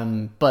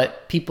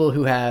 but people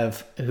who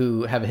have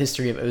a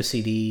history of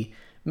OCD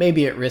may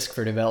be at risk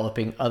for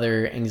developing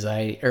other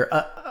anxiety or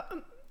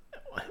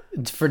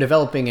for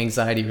developing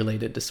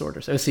anxiety-related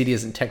disorders. OCD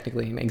isn't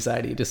technically an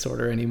anxiety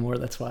disorder anymore.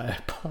 That's why I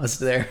paused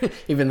there,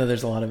 even though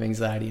there's a lot of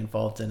anxiety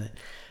involved in it.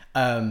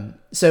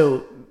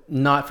 So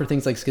not for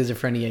things like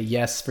schizophrenia,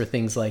 yes, for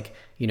things like,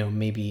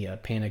 maybe a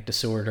panic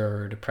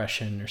disorder or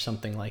depression or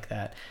something like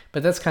that.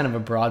 But that's kind of a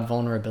broad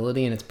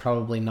vulnerability, and it's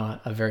probably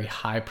not a very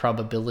high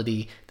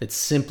probability that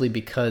simply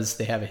because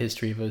they have a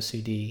history of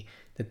OCD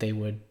that they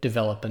would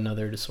develop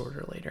another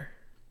disorder later.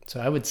 So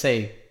I would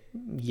say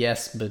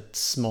yes, but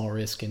small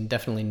risk, and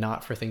definitely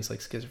not for things like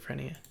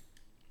schizophrenia.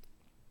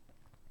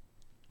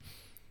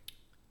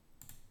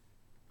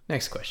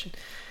 Next question.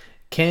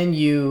 Can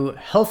you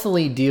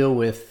healthily deal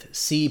with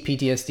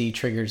CPTSD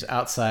triggers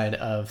outside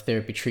of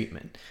therapy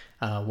treatment?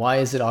 Why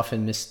is it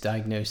often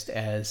misdiagnosed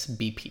as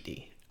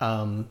BPD?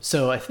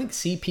 So I think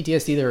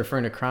CPTSD, they're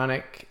referring to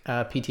chronic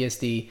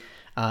PTSD,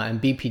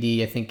 and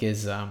BPD, I think,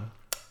 is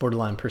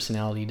borderline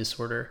personality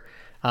disorder.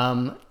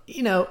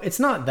 It's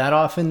not that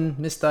often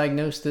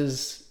misdiagnosed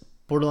as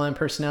borderline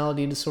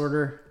personality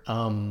disorder,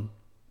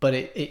 but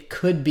it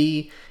could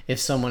be if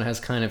someone has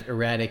kind of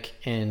erratic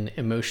and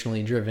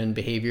emotionally driven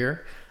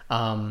behavior.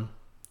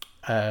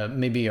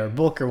 Maybe our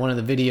book or one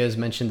of the videos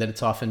mentioned that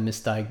it's often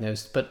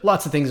misdiagnosed, but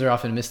lots of things are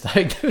often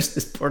misdiagnosed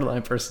as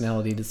borderline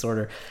personality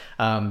disorder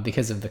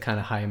because of the kind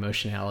of high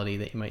emotionality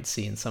that you might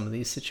see in some of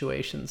these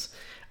situations.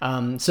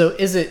 So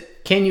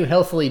can you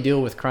healthily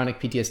deal with chronic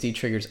PTSD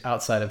triggers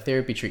outside of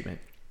therapy treatment?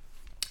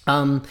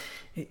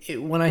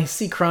 When I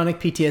see chronic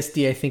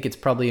PTSD, I think it's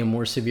probably a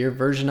more severe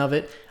version of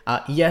it.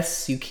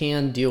 Yes, you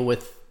can deal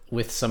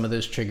with some of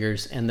those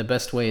triggers, and the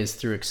best way is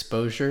through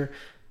exposure.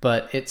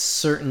 But it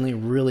certainly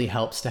really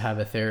helps to have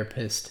a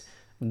therapist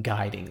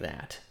guiding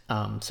that.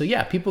 So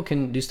yeah, people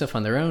can do stuff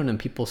on their own, and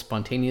people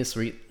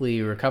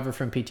spontaneously recover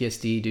from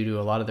PTSD due to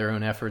a lot of their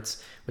own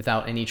efforts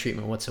without any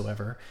treatment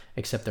whatsoever,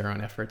 except their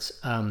own efforts.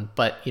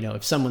 But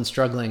if someone's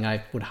struggling,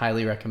 I would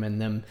highly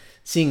recommend them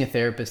seeing a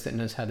therapist that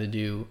knows how to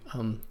do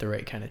the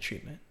right kind of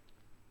treatment.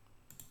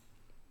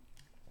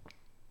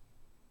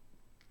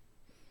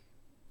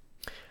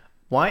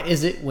 Why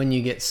is it when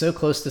you get so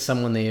close to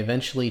someone, they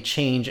eventually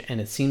change and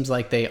it seems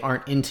like they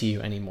aren't into you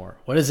anymore?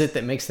 What is it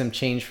that makes them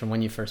change from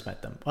when you first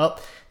met them? Well,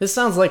 this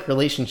sounds like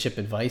relationship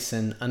advice,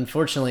 and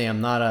unfortunately, I'm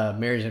not a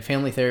marriage and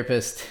family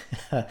therapist,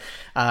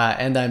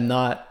 and I'm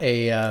not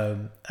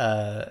a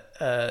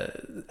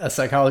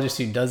psychologist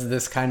who does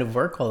this kind of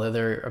work, although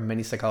there are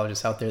many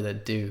psychologists out there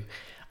that do.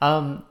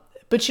 But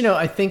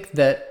I think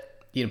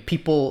that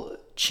people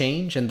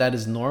change, and that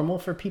is normal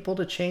for people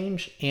to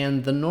change,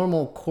 and the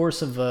normal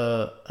course of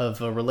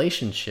a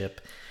relationship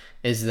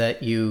is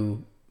that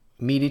you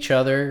meet each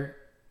other.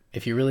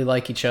 If you really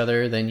like each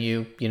other, then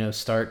you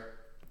start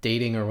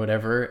dating or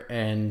whatever,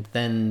 and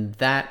then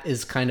that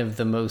is kind of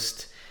the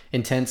most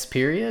intense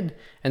period,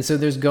 and so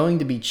there's going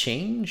to be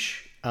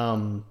change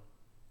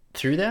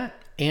through that.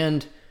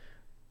 And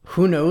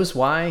who knows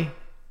why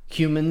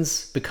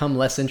humans become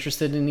less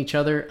interested in each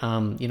other.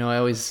 I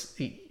always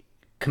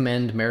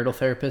commend marital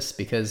therapists,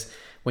 because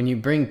when you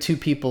bring two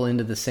people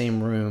into the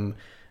same room,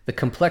 the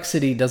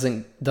complexity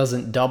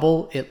doesn't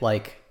double, it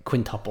like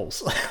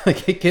quintuples.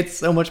 Like it gets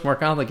so much more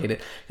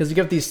complicated because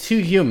you have these two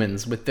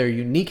humans with their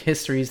unique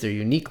histories, their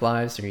unique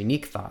lives, their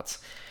unique thoughts,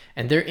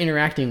 and they're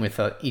interacting with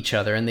each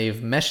other, and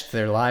they've meshed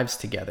their lives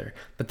together,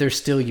 but they're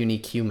still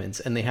unique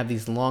humans, and they have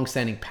these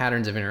long-standing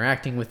patterns of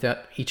interacting with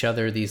each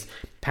other, these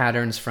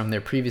patterns from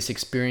their previous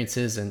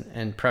experiences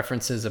and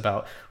preferences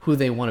about who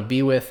they want to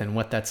be with and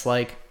what that's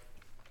like.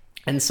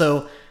 And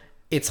so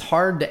it's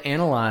hard to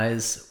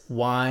analyze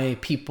why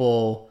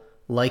people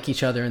like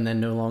each other and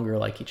then no longer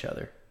like each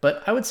other.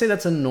 But I would say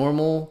that's a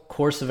normal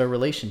course of a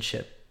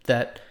relationship,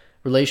 that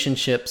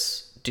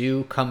relationships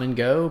do come and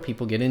go.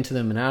 People get into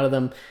them and out of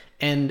them.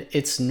 And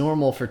it's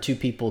normal for two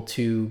people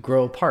to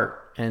grow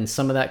apart. And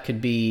some of that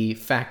could be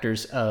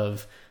factors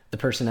of the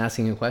person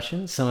asking a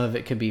question. Some of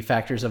it could be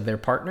factors of their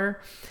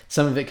partner.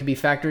 Some of it could be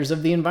factors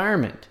of the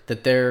environment,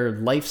 that their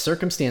life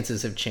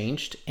circumstances have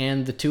changed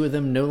and the two of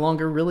them no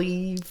longer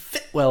really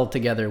fit well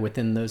together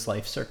within those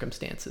life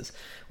circumstances.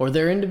 Or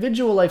their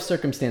individual life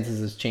circumstances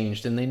has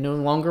changed and they no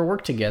longer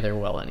work together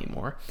well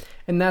anymore.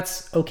 And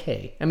that's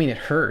okay. I mean, it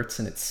hurts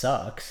and it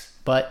sucks,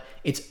 but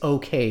it's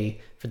okay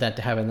for that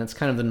to happen. That's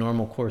kind of the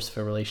normal course of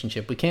a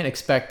relationship. We can't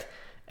expect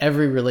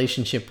every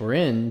relationship we're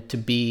in to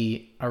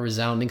be a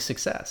resounding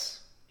success.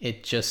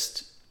 It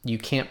just, you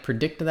can't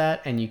predict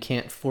that and you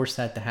can't force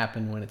that to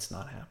happen when it's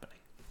not happening.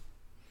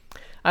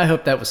 I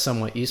hope that was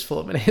somewhat useful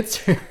of an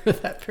answer for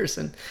that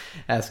person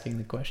asking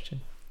the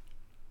question.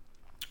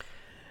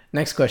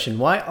 Next question.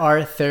 Why are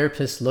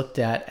therapists looked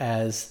at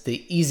as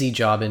the easy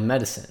job in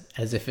medicine,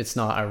 as if it's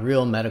not a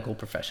real medical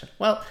profession?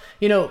 Well,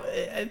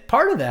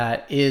 part of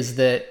that is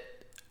that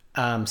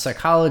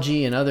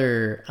psychology and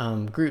other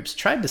groups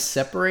tried to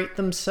separate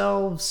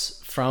themselves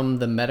from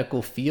the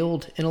medical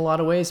field in a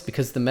lot of ways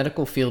because the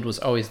medical field was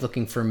always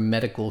looking for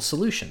medical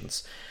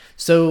solutions.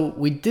 So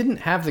we didn't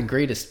have the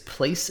greatest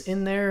place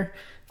in there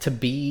to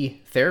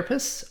be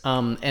therapists.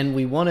 And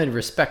we wanted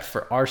respect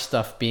for our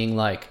stuff being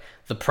like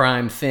the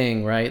prime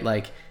thing, right?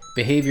 Like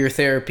behavior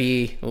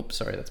therapy. Oops,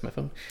 sorry, that's my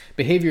phone.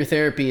 Behavior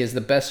therapy is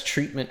the best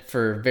treatment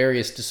for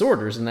various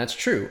disorders, and that's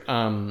true.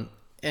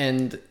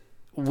 And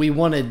we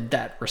wanted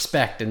that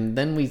respect, and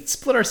then we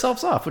split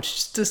ourselves off, which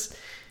is just,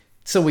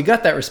 so we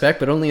got that respect,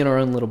 but only in our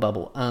own little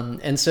bubble.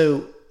 And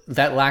so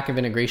that lack of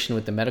integration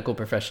with the medical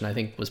profession, I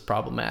think, was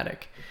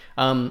problematic.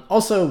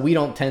 Also, we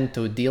don't tend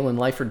to deal in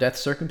life or death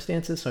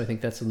circumstances, so I think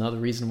that's another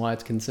reason why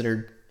it's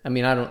considered, I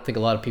mean, I don't think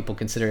a lot of people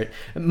consider it.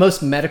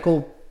 Most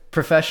medical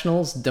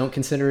professionals don't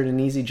consider it an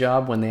easy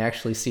job when they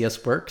actually see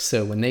us work.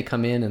 So when they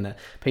come in and the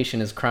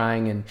patient is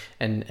crying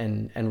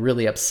and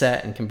really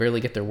upset and can barely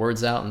get their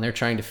words out and they're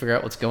trying to figure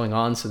out what's going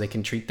on so they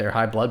can treat their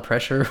high blood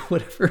pressure or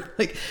whatever,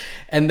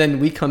 and then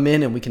we come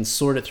in and we can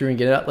sort it through and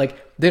get it out.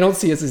 They don't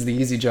see us as the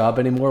easy job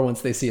anymore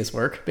once they see us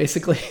work,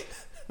 basically.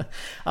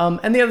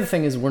 And the other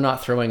thing is we're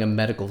not throwing a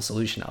medical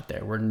solution out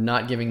there. We're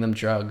not giving them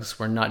drugs.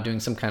 We're not doing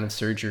some kind of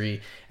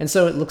surgery. And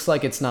so it looks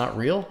like it's not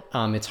real.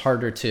 It's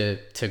harder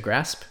to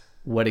grasp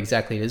what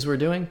exactly it is we're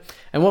doing.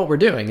 And what we're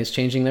doing is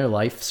changing their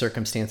life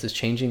circumstances,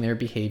 changing their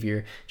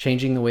behavior,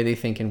 changing the way they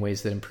think in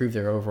ways that improve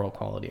their overall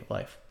quality of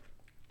life.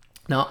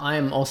 Now, I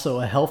am also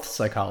a health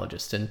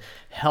psychologist, and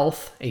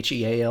health,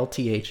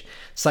 H-E-A-L-T-H,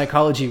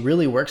 psychology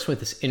really works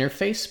with this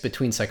interface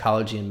between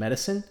psychology and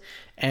medicine.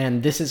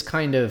 And this is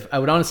kind of, I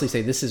would honestly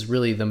say this is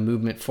really the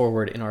movement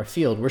forward in our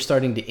field. We're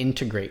starting to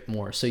integrate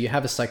more. So you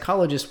have a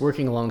psychologist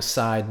working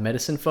alongside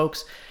medicine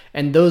folks,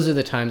 and those are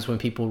the times when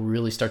people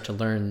really start to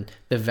learn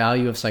the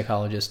value of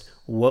psychologists,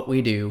 what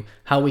we do,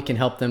 how we can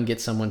help them get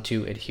someone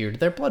to adhere to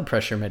their blood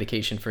pressure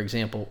medication, for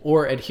example,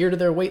 or adhere to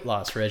their weight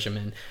loss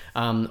regimen,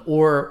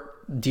 or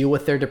deal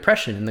with their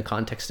depression in the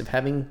context of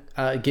having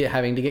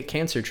to get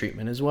cancer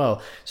treatment as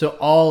well. So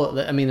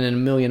and a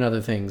million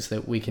other things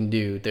that we can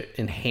do that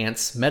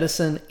enhance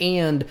medicine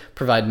and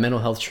provide mental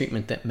health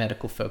treatment that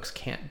medical folks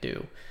can't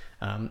do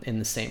in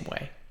the same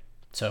way.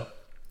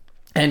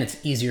 And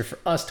it's easier for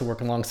us to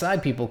work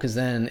alongside people because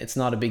then it's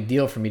not a big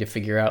deal for me to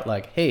figure out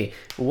hey,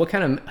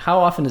 how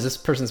often is this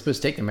person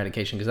supposed to take their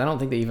medication? Because I don't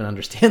think they even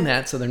understand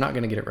that, so they're not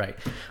going to get it right.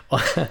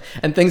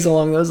 And things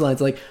along those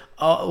lines,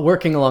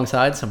 working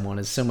alongside someone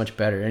is so much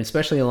better, and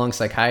especially along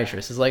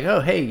psychiatrists. It's oh,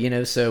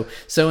 hey,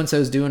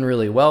 so-and-so's doing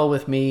really well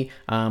with me.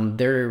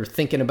 They're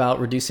thinking about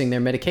reducing their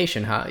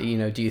medication. How,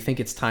 do you think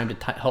it's time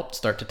to help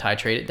start to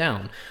titrate it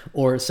down?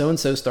 Or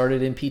so-and-so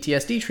started in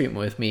PTSD treatment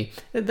with me.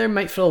 They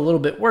might feel a little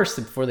bit worse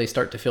before they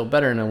start to feel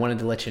better, and I wanted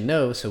to let you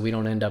know so we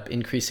don't end up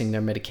increasing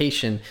their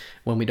medication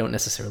when we don't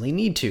necessarily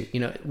need to.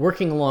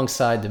 Working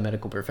alongside the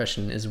medical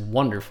profession is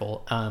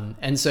wonderful.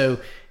 And so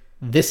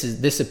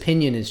this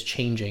opinion is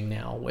changing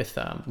now with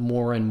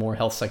more and more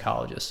health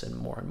psychologists and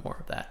more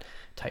of that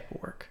type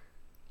of work.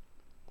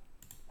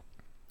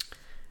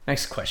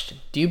 Next question.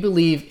 Do you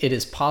believe it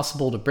is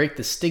possible to break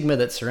the stigma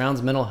that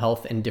surrounds mental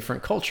health in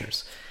different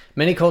cultures?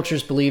 Many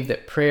cultures believe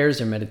that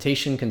prayers or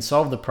meditation can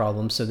solve the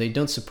problem, so they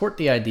don't support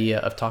the idea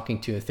of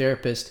talking to a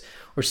therapist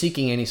or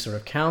seeking any sort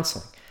of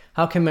counseling.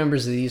 How can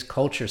members of these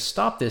cultures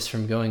stop this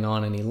from going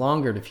on any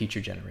longer to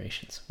future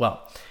generations?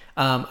 Well,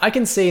 I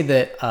can say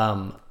that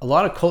a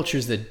lot of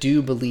cultures that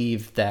do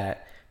believe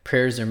that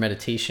prayers or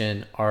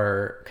meditation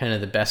are kind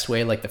of the best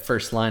way, like the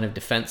first line of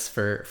defense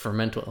for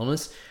mental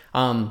illness,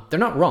 they're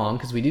not wrong,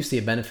 because we do see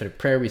a benefit of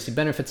prayer. We see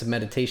benefits of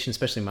meditation,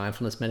 especially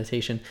mindfulness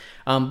meditation,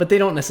 but they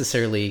don't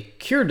necessarily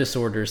cure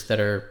disorders that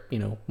are,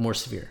 more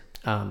severe.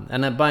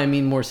 And by I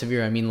mean more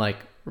severe, I mean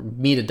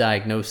meet a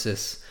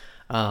diagnosis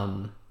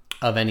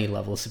of any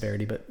level of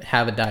severity, but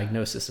have a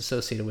diagnosis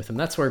associated with them.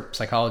 That's where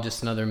psychologists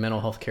and other mental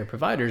health care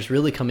providers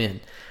really come in.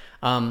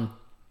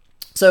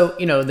 So,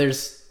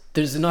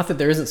 there's not that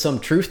there isn't some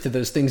truth to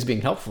those things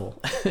being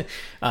helpful,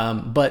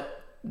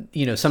 but,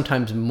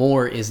 sometimes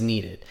more is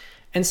needed.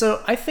 And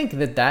so I think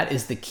that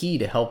is the key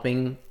to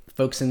helping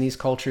folks in these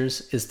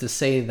cultures is to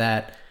say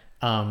that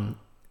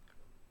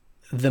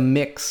the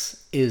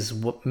mix is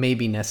what may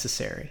be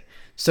necessary.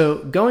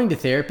 So going to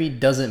therapy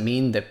doesn't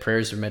mean that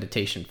prayers or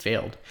meditation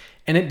failed.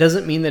 And it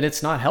doesn't mean that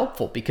it's not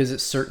helpful, because it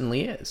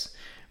certainly is.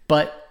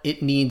 But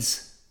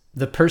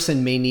the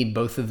person may need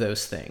both of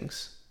those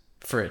things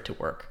for it to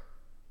work.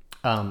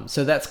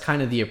 So that's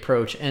kind of the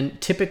approach.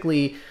 And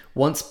typically,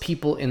 once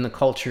people in the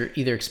culture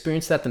either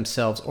experience that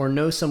themselves or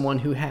know someone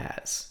who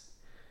has,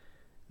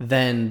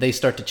 then they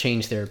start to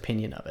change their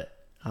opinion of it.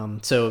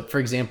 So for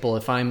example,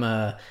 if I'm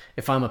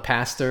a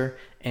pastor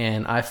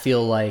and I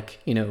feel like,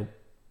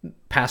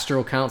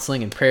 pastoral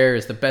counseling and prayer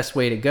is the best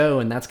way to go,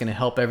 and that's going to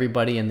help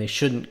everybody and they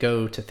shouldn't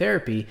go to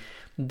therapy,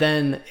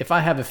 then if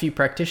I have a few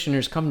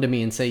practitioners come to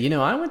me and say,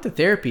 I went to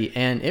therapy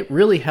and it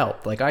really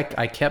helped. Like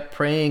I kept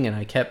praying and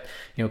I kept,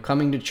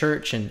 coming to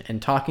church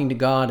and talking to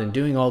God and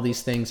doing all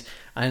these things.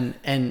 And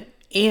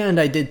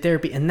I did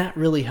therapy and that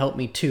really helped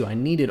me too. I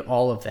needed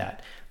all of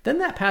that. Then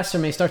that pastor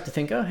may start to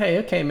think, oh, hey,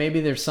 okay,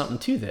 maybe there's something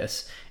to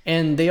this.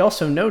 And they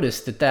also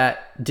notice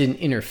that didn't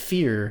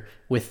interfere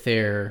with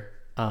their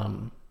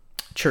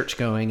church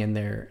going and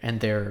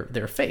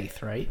their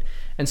faith, right?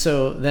 And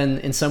so then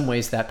in some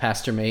ways that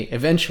pastor may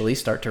eventually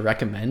start to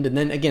recommend. And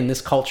then again, this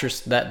culture,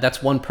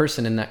 that's one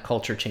person in that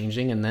culture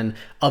changing, and then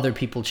other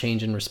people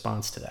change in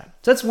response to that.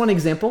 So that's one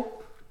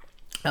example.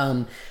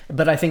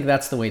 But I think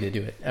that's the way to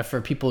do it,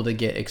 for people to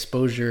get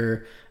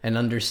exposure and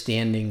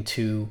understanding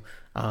to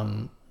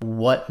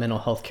what mental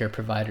health care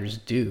providers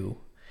do.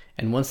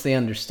 And once they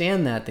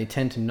understand that, they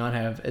tend to not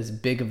have as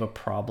big of a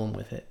problem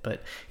with it.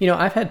 But,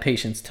 I've had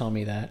patients tell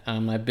me that.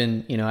 I've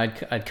been,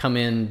 I'd come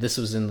in, this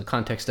was in the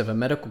context of a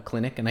medical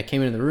clinic, and I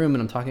came into the room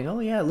and I'm talking, oh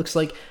yeah, it looks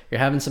like you're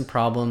having some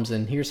problems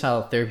and here's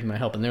how therapy might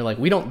help. And they're like,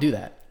 we don't do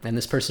that. And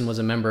this person was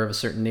a member of a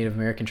certain Native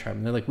American tribe.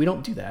 And they're like, we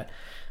don't do that.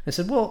 I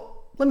said,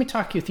 well, let me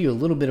talk with you a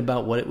little bit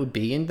about what it would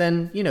be. And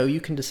then, you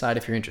can decide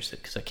if you're interested,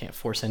 because I can't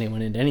force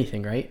anyone into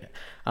anything, right?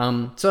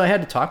 So I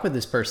had to talk with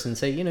this person and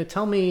say,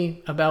 tell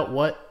me about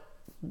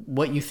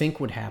what you think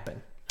would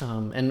happen,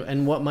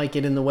 and what might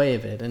get in the way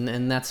of it,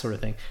 and that sort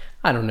of thing.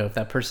 I don't know if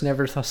that person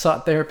ever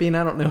sought therapy, and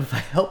I don't know if I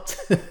helped.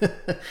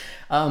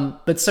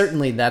 But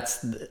certainly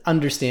that's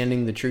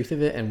understanding the truth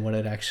of it and what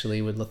it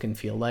actually would look and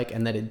feel like,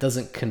 and that it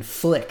doesn't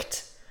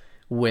conflict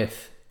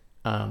with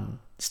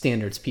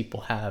standards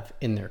people have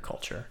in their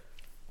culture,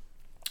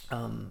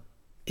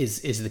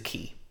 is the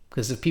key.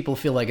 Because if people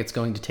feel like it's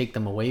going to take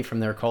them away from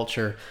their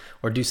culture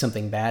or do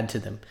something bad to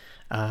them,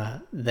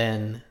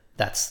 then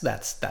that's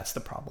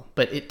the problem.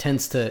 But it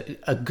tends to,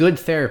 a good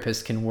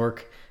therapist can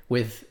work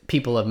with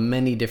people of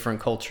many different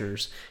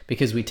cultures,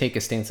 because we take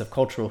a stance of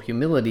cultural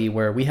humility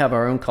where we have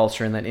our own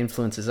culture and that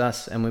influences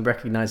us, and we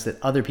recognize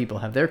that other people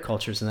have their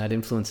cultures and that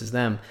influences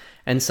them.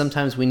 And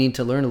sometimes we need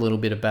to learn a little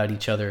bit about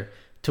each other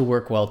to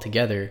work well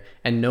together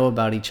and know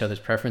about each other's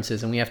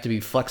preferences. And we have to be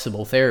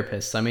flexible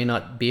therapists. I may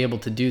not be able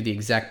to do the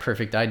exact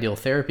perfect ideal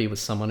therapy with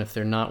someone if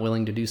they're not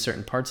willing to do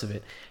certain parts of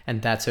it. And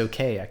that's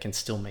okay. I can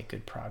still make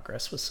good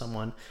progress with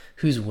someone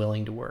who's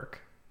willing to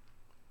work.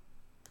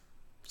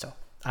 So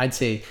I'd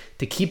say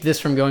to keep this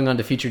from going on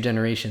to future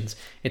generations,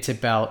 it's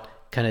about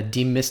kind of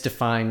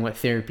demystifying what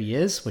therapy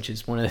is, which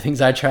is one of the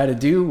things I try to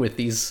do with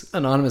these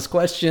anonymous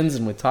questions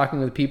and with talking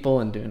with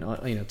people and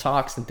doing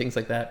talks and things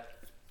like that.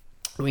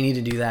 We need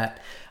to do that.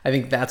 I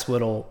think that's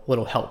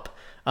what'll help.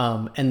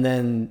 And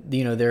then,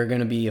 there are going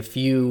to be a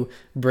few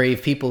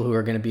brave people who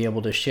are going to be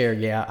able to share,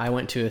 yeah, I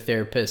went to a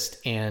therapist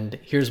and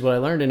here's what I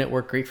learned and it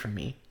worked great for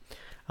me.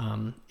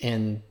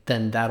 And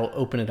then that'll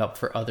open it up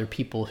for other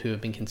people who have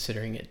been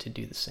considering it to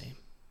do the same.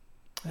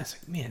 That's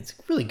like, man, it's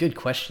really good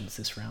questions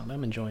this round.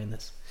 I'm enjoying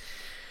this.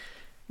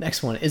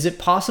 Next one. Is it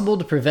possible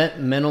to prevent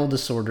mental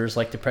disorders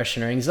like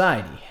depression or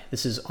anxiety?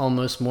 This is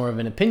almost more of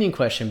an opinion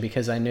question,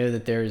 because I know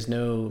that there is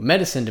no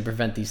medicine to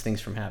prevent these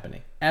things from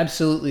happening.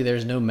 Absolutely,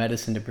 there's no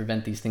medicine to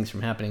prevent these things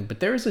from happening, but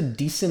there is a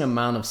decent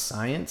amount of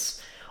science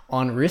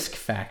on risk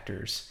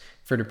factors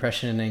for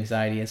depression and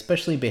anxiety,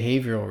 especially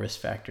behavioral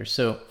risk factors.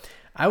 So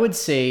I would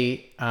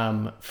say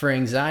for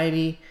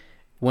anxiety,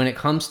 when it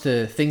comes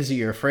to things that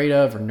you're afraid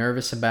of or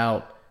nervous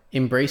about,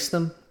 embrace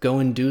them, go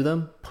and do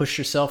them, push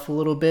yourself a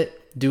little bit.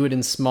 Do it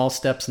in small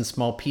steps and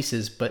small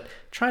pieces, but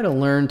try to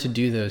learn to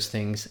do those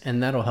things,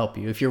 and that'll help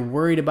you. If you're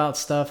worried about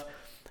stuff,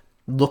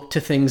 look to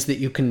things that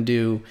you can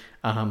do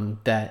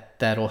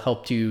that'll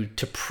help you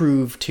to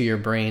prove to your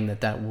brain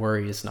that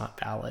worry is not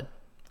valid.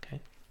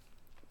 Okay.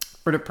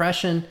 For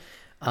depression,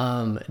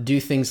 do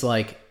things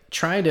like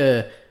try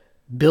to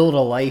build a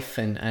life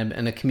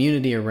and a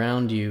community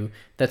around you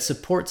that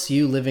supports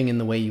you living in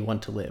the way you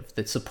want to live,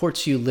 that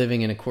supports you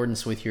living in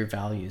accordance with your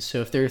values.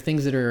 So if there are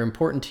things that are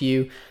important to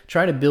you,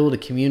 try to build a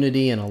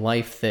community and a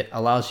life that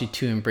allows you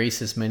to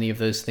embrace as many of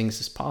those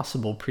things as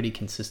possible pretty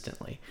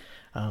consistently.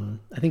 I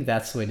think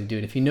that's the way to do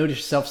it. If you notice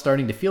yourself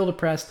starting to feel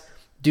depressed,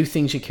 do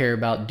things you care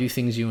about, do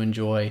things you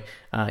enjoy,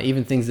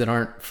 even things that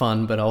aren't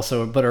fun but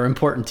are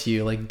important to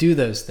you. Like, do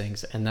those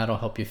things, and that'll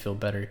help you feel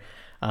better.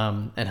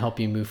 And help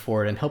you move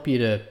forward and help you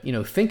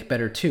to, think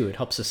better too. It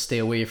helps us stay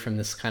away from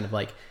this kind of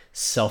like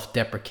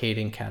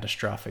self-deprecating,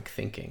 catastrophic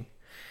thinking.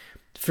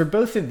 For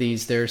both of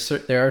these, there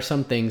are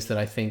some things that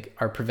I think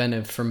are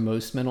preventive for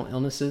most mental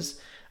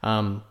illnesses.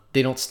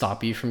 They don't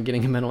stop you from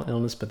getting a mental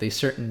illness, but they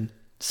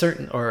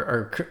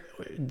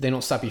they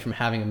don't stop you from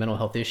having a mental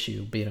health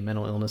issue, be it a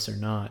mental illness or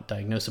not,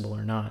 diagnosable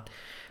or not.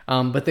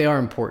 But they are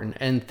important.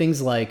 And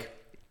things like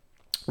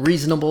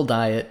reasonable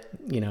diet,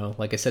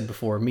 like I said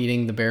before,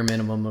 meeting the bare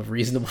minimum of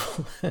reasonable,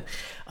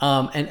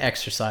 and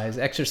exercise.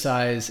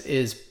 Exercise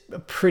is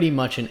pretty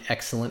much an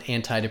excellent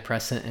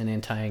antidepressant and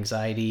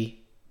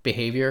anti-anxiety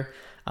behavior.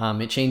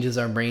 It changes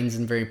our brains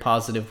in very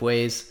positive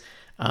ways.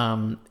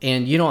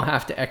 And you don't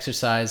have to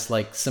exercise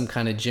like some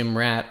kind of gym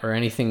rat or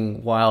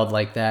anything wild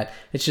like that.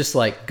 It's just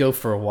like go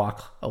for a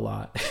walk a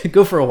lot.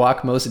 Go for a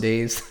walk most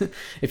days.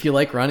 If you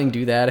like running,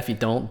 do that. If you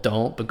don't,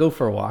 but go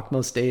for a walk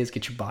most days.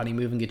 Get your body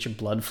moving, get your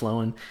blood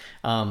flowing.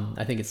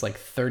 I think it's like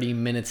 30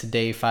 minutes a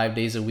day, 5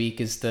 days a week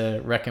is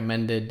the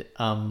recommended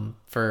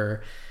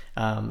for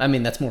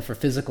that's more for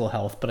physical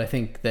health, but I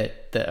think that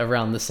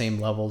around the same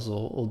levels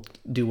will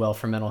do well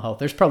for mental health.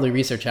 There's probably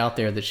research out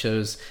there that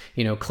shows,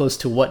 close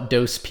to what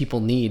dose people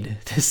need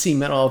to see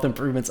mental health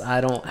improvements.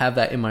 I don't have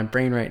that in my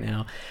brain right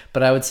now,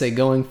 but I would say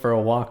going for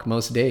a walk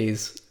most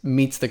days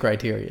meets the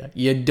criteria.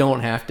 You don't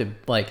have to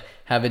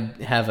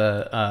have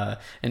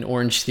an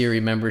Orange Theory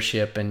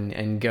membership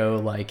and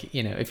go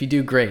if you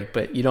do, great,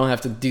 but you don't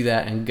have to do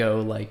that and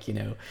go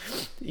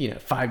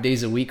 5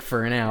 days a week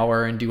for an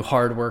hour and do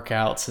hard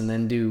workouts and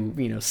then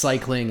do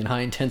cycling and high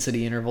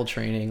intensity interval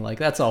training.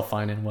 That's all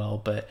fine and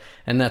well,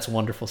 and that's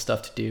wonderful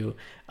stuff to do,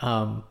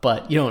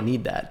 but you don't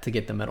need that to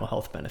get the mental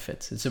health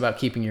benefits. It's about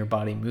keeping your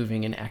body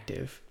moving and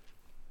active.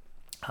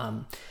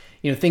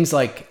 Things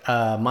like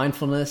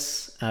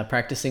mindfulness,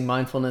 practicing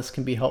mindfulness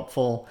can be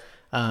helpful,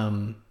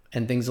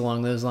 and things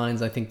along those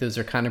lines. I think those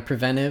are kind of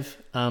preventive,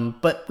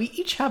 but we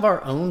each have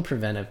our own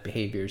preventive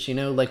behaviors.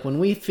 When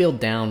we feel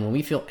down, when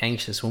we feel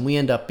anxious, when we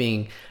end up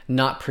being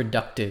not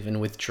productive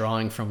and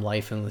withdrawing from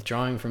life and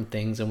withdrawing from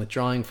things and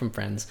withdrawing from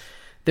friends,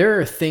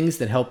 there are things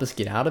that help us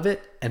get out of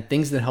it and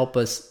things that help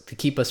us to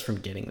keep us from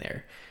getting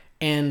there.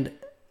 And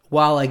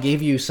while I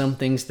gave you some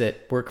things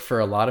that work for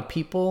a lot of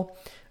people,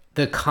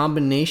 the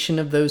combination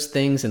of those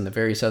things and the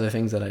various other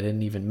things that I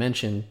didn't even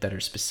mention that are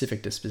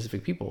specific to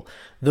specific people,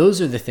 those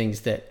are the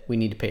things that we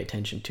need to pay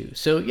attention to.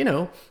 So,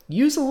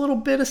 use a little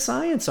bit of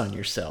science on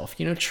yourself,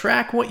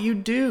 track what you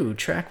do,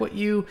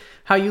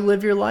 how you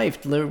live your life,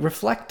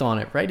 reflect on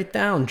it, write it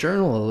down,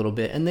 journal a little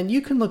bit. And then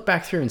you can look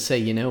back through and say,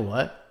 you know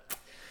what?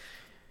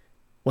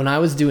 When I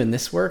was doing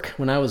this work,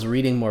 when I was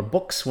reading more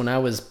books, when I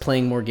was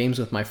playing more games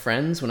with my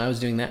friends, when I was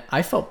doing that,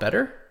 I felt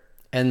better.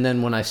 And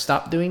then when I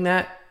stopped doing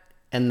that,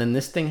 and then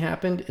this thing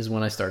happened, is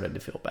when I started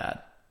to feel bad.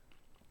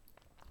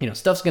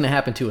 Stuff's going to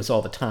happen to us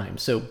all the time.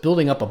 So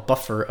building up a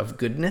buffer of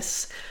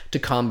goodness to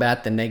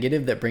combat the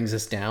negative that brings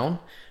us down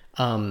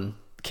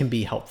can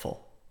be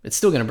helpful. It's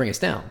still going to bring us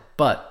down,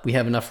 but we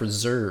have enough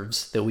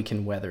reserves that we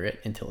can weather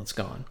it until it's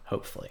gone,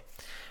 hopefully.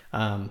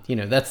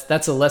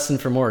 That's a lesson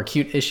for more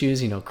acute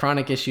issues.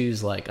 Chronic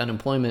issues like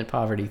unemployment,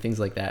 poverty, things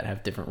like that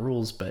have different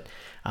rules. But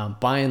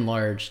by and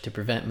large, to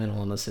prevent mental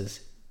illnesses,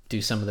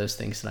 do some of those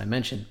things that I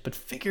mentioned, but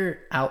figure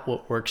out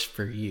what works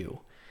for you.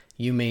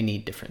 You may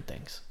need different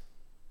things.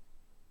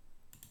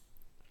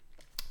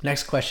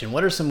 Next question.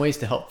 What are some ways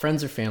to help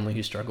friends or family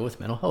who struggle with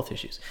mental health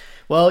issues?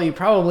 Well, you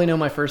probably know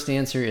my first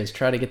answer is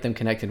try to get them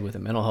connected with a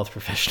mental health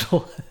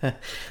professional.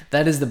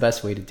 That is the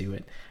best way to do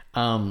it.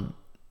 A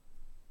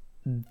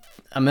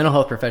mental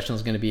health professional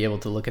is going to be able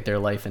to look at their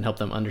life and help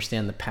them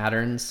understand the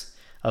patterns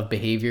of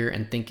behavior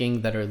and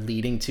thinking that are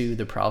leading to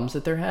the problems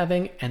that they're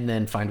having, and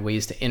then find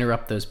ways to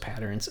interrupt those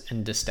patterns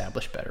and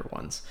establish better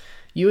ones.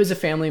 You as a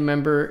family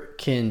member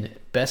can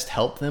best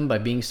help them by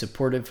being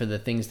supportive for the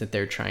things that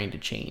they're trying to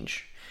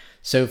change.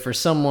 So for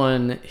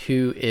someone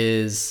who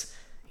is,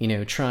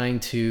 trying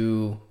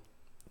to,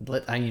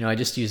 I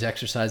just use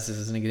exercises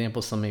as an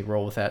example, so let me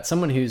roll with that.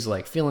 Someone who's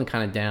feeling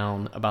kind of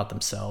down about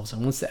themselves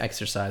and wants to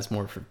exercise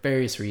more for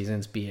various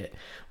reasons, be it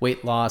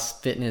weight loss,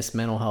 fitness,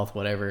 mental health,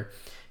 whatever.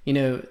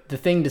 The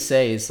thing to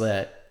say is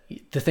that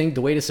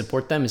the way to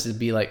support them is to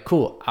be like,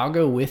 cool, I'll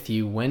go with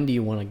you. When do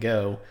you want to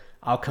go?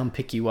 I'll come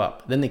pick you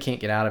up. Then they can't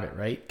get out of it,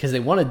 right? Because they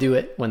want to do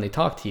it when they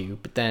talk to you,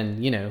 but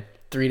then,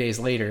 3 days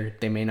later,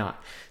 they may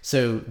not.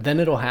 So then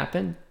it'll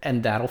happen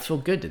and that'll feel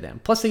good to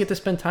them. Plus they get to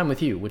spend time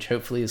with you, which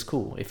hopefully is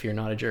cool if you're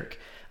not a jerk.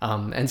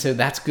 And so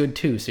that's good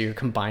too. So you're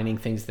combining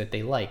things that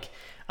they like.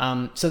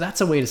 So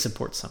that's a way to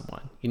support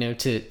someone,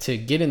 to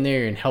get in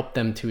there and help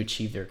them to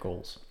achieve their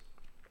goals.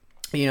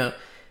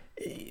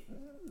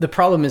 The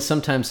problem is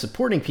sometimes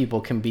supporting people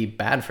can be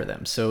bad for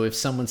them. So if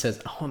someone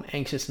says, "Oh, I'm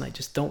anxious and I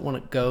just don't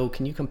want to go.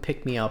 Can you come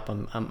pick me up?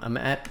 I'm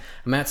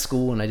at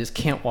school and I just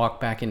can't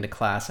walk back into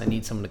class. I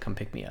need someone to come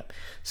pick me up."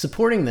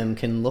 Supporting them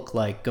can look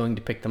like going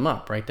to pick them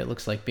up, right? That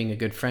looks like being a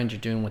good friend.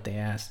 You're doing what they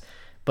asked.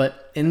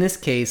 But in this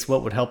case,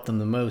 what would help them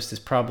the most is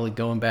probably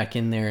going back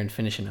in there and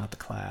finishing out the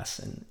class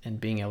and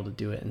being able to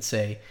do it and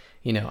say,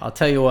 I'll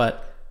tell you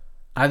what,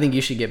 I think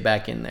you should get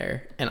back in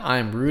there, and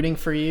I'm rooting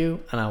for you,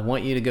 and I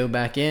want you to go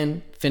back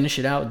in, finish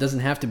it out. It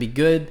doesn't have to be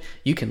good.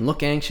 You can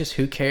look anxious.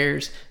 Who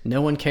cares?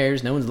 No one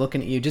cares. No one's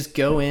looking at you. Just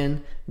go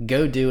in,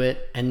 go do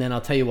it, and then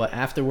I'll tell you what,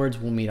 afterwards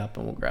we'll meet up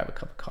and we'll grab a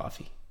cup of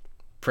coffee,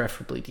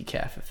 preferably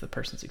decaf if the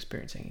person's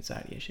experiencing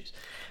anxiety issues.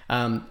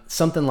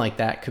 Something like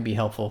that could be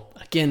helpful.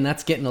 Again,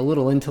 that's getting a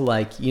little into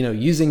like,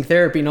 using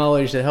therapy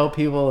knowledge to help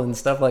people and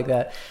stuff like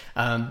that.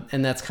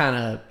 And that's kind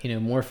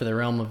of, more for the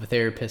realm of a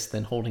therapist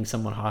than holding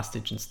someone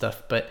hostage and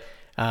stuff. But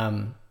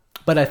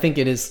I think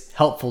it is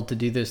helpful to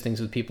do those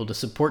things with people to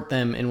support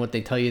them in what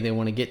they tell you they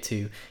want to get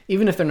to,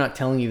 even if they're not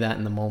telling you that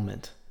in the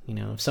moment.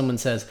 If someone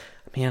says,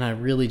 man, I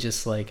really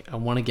just I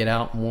want to get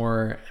out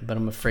more, but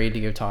I'm afraid to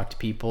go talk to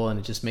people, and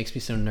it just makes me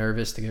so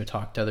nervous to go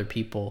talk to other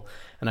people,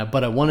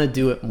 but I want to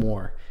do it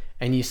more.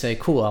 And you say,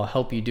 cool, I'll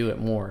help you do it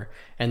more.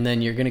 And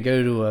then you're going to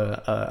go to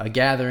a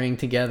gathering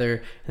together,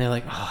 and they're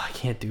like, oh, I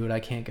can't do it. I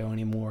can't go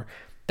anymore.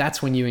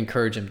 That's when you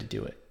encourage them to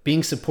do it.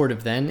 Being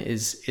supportive then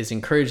is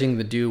encouraging them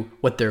to do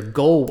what their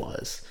goal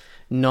was,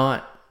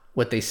 not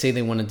what they say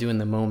they want to do in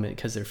the moment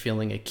because they're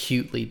feeling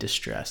acutely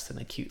distressed and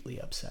acutely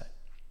upset.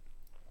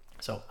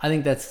 So I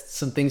think that's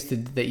some things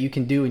that you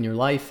can do in your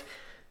life.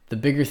 The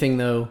bigger thing,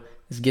 though,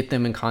 is get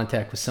them in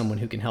contact with someone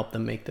who can help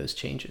them make those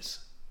changes.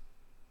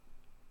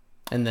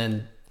 And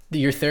then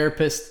your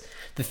therapist,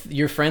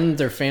 your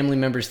friends or family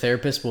member's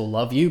therapist will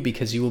love you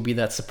because you will be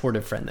that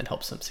supportive friend that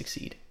helps them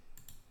succeed.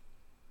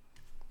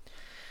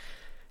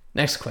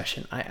 Next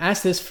question. I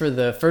asked this for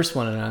the first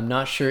one, and I'm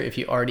not sure if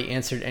you already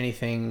answered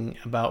anything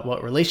about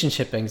what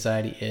relationship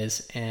anxiety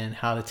is and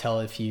how to tell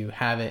if you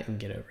have it and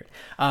get over it.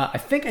 I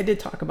think I did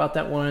talk about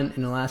that one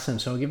in the last time,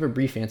 so I'll give a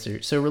brief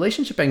answer. So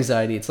relationship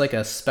anxiety, it's like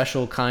a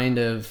special kind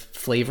of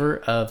flavor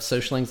of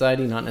social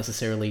anxiety, not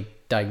necessarily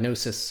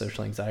diagnosis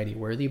social anxiety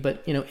worthy,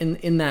 but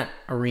in that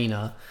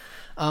arena.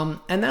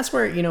 And that's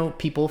where,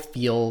 people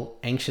feel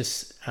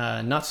anxious,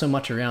 not so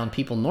much around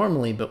people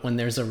normally, but when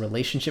there's a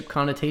relationship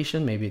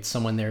connotation, maybe it's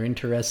someone they're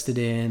interested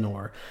in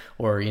or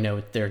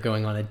they're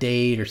going on a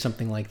date or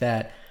something like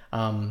that,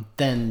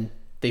 then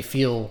they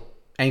feel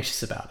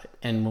anxious about it.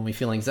 And when we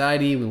feel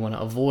anxiety, we want to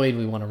avoid,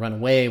 we want to run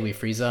away, we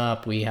freeze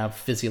up, we have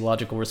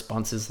physiological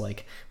responses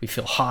like we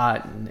feel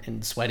hot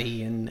and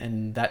sweaty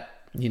and that,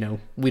 we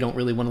don't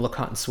really want to look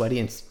hot and sweaty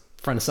in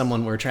front of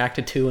someone we're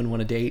attracted to and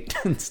want to date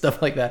and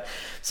stuff like that.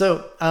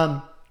 So,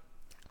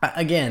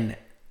 again,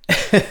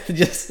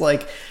 just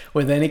like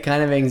with any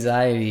kind of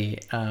anxiety,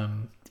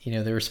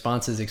 the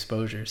response is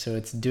exposure. So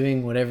it's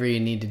doing whatever you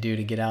need to do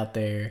to get out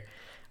there,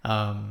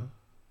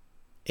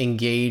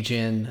 engage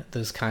in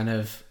those kind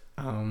of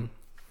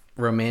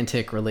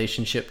romantic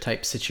relationship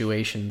type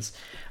situations.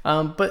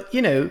 But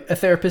a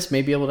therapist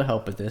may be able to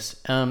help with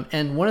this.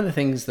 And one of the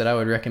things that I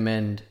would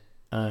recommend,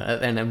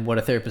 and what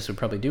a therapist would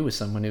probably do with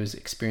someone who's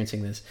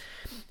experiencing this,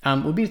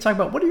 would be to talk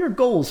about what are your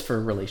goals for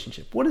a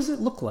relationship? What does it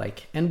look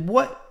like? And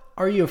what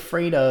are you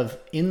afraid of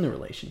in the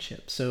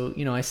relationship? So,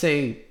 I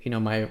say,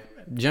 my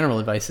general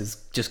advice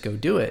is just go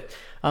do it.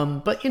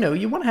 But,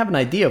 you want to have an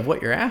idea of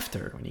what you're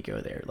after when you go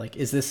there. Like,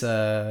 is this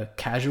a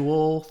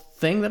casual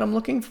thing that I'm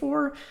looking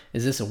for?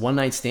 Is this a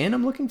one-night stand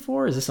I'm looking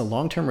for? Is this a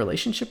long-term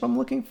relationship I'm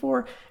looking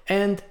for?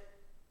 And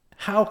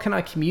how can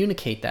I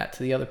communicate that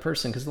to the other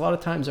person? Because a lot of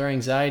times our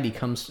anxiety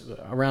comes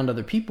around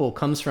other people,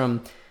 comes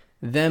from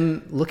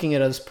them looking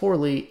at us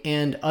poorly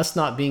and us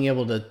not being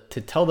able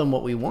to tell them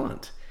what we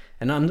want.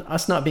 And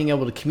us not being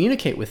able to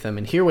communicate with them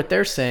and hear what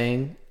they're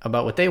saying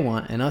about what they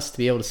want, and us to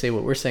be able to say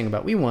what we're saying about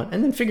what we want,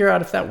 and then figure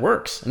out if that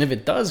works. And if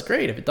it does,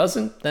 great. If it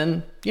doesn't,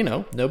 then,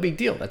 no big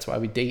deal. That's why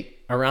we date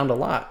around a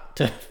lot,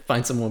 to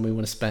find someone we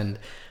want to spend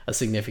a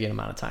significant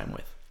amount of time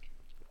with.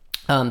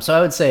 So I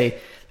would say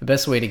the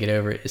best way to get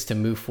over it is to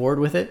move forward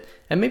with it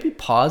and maybe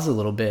pause a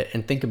little bit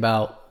and think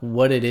about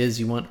what it is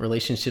you want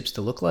relationships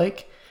to look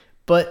like.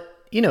 But,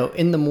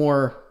 in the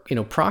more,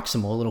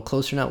 proximal, a little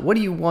closer now, what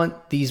do you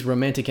want these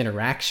romantic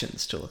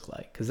interactions to look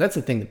like? Because that's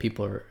the thing that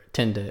people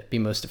tend to be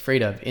most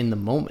afraid of in the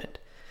moment.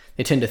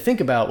 They tend to think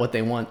about what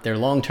they want their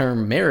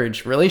long-term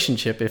marriage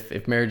relationship,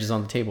 if marriage is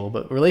on the table,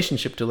 but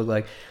relationship to look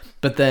like.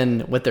 But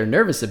then what they're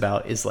nervous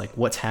about is like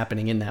what's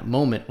happening in that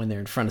moment when they're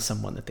in front of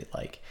someone that they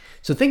like.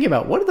 So thinking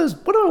about what do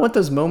I want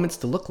those moments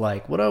to look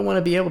like? What do I want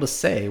to be able to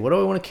say? What do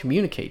I want to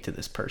communicate to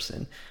this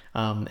person?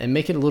 And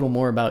make it a little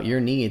more about your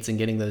needs and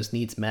getting those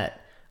needs met.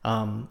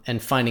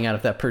 And finding out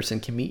if that person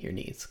can meet your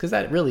needs. Because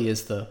that really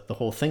is the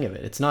whole thing of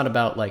it. It's not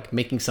about like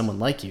making someone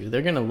like you.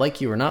 They're going to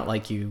like you or not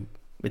like you.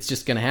 It's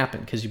just going to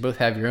happen because you both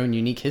have your own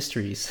unique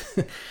histories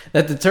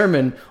that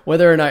determine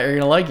whether or not you're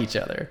going to like each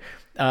other.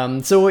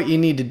 So what you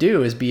need to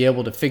do is be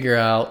able to figure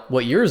out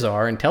what yours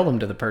are and tell them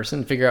to the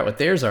person, figure out what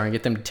theirs are and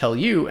get them to tell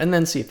you, and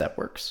then see if that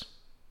works.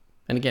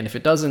 And again, if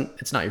it doesn't,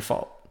 it's not your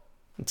fault.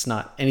 It's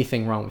not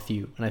anything wrong with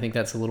you. And I think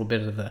that's a little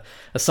bit of the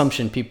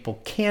assumption people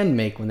can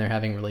make when they're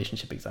having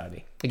relationship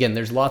anxiety. Again,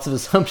 there's lots of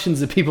assumptions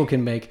that people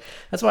can make.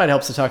 That's why it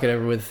helps to talk it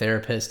over with a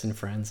therapist and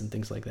friends and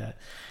things like that.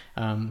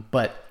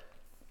 But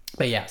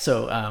yeah,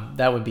 so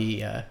that would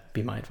be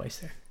my advice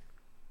there.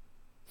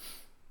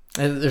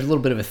 There's a little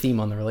bit of a theme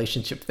on the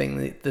relationship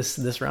thing.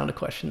 This round of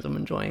questions, I'm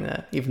enjoying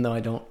that, even though I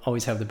don't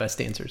always have the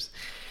best answers.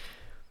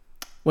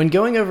 When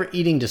going over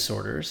eating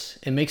disorders,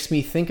 it makes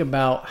me think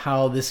about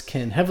how this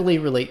can heavily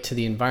relate to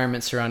the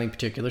environment surrounding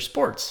particular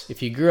sports.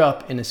 If you grew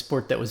up in a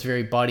sport that was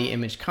very body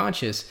image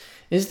conscious,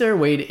 is there a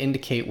way to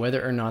indicate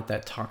whether or not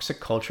that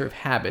toxic culture of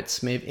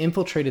habits may have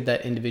infiltrated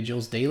that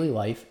individual's daily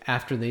life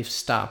after they've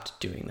stopped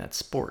doing that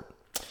sport?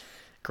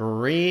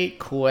 Great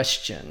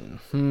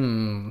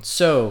question.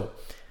 So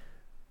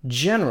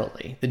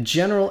generally, the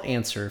general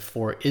answer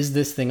for is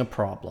this thing a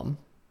problem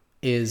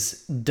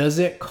is, does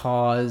it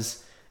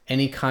cause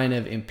any kind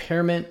of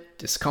impairment,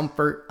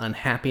 discomfort,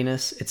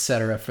 unhappiness,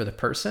 etc. for the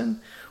person,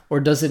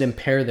 or does it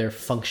impair their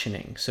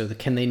functioning? So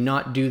can they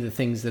not do the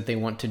things that they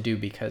want to do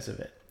because of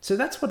it? So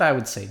that's what I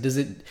would say.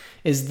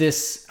 Is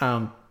this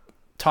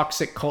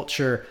toxic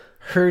culture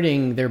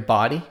hurting their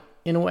body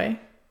in a way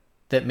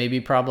that may be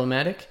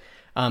problematic?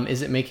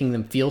 Is it making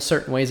them feel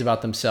certain ways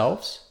about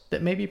themselves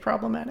that may be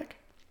problematic?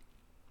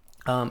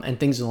 And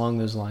things along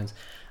those lines.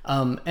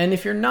 And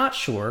if you're not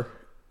sure,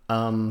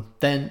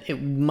 then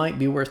it might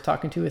be worth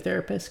talking to a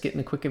therapist,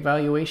 getting a quick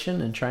evaluation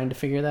and trying to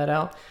figure that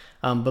out.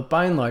 But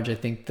by and large, I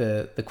think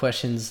the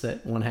questions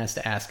that one has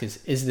to ask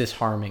is this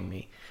harming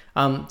me?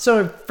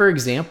 So for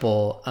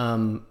example,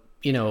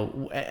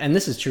 and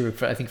this is true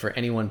I think for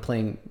anyone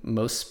playing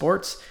most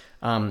sports,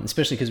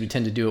 especially because we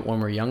tend to do it when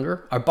we're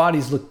younger, our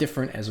bodies look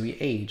different as we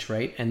age,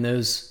 right? And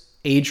those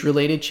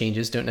age-related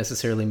changes don't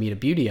necessarily meet a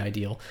beauty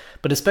ideal,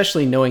 but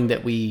especially knowing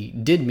that we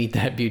did meet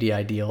that beauty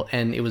ideal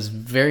and it was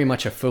very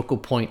much a focal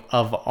point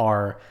of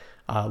our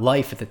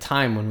life at the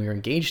time when we were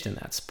engaged in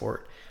that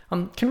sport,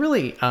 can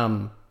really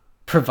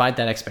provide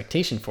that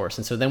expectation for us.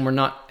 And so then we're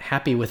not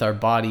happy with our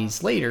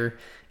bodies later,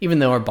 even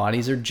though our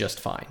bodies are just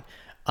fine.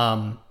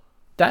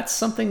 That's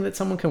something that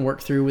someone can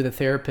work through with a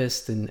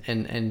therapist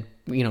and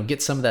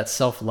get some of that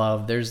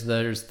self-love.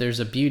 There's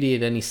a beauty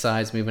at any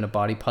size movement, a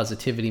body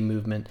positivity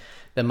movement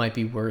that might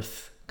be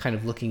worth kind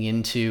of looking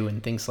into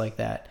and things like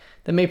that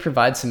may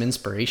provide some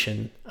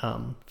inspiration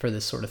for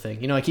this sort of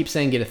thing. I keep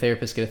saying get a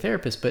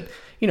therapist, but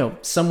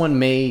someone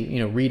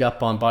may read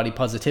up on body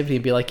positivity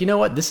and be like, you know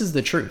what, this is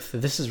the truth,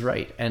 this is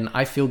right, and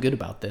I feel good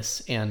about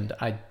this, and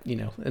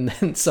and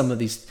then some of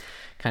these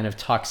kind of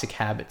toxic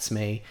habits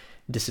may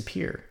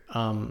disappear.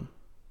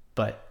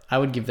 But I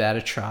would give that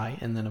a try.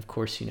 And then, of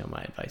course,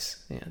 my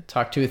advice,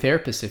 talk to a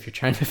therapist if you're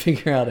trying to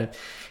figure out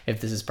if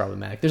this is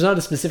problematic. There's not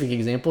a specific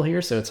example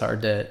here, so it's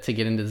hard to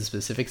get into the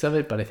specifics of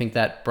it. But I think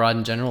that broad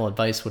and general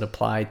advice would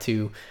apply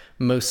to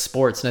most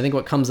sports. And I think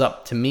what comes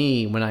up to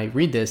me when I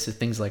read this is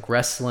things like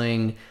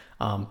wrestling,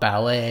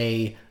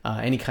 ballet,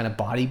 any kind of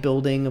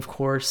bodybuilding, of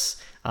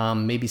course,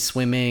 maybe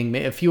swimming,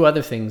 a few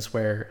other things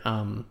where,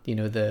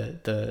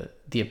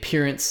 the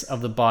appearance of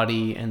the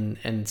body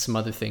and some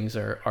other things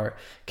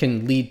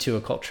can lead to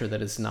a culture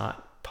that is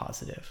not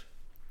positive.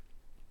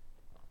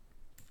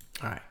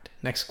 All right,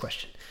 next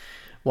question.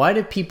 Why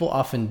do people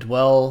often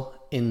dwell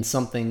in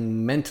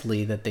something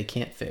mentally that they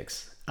can't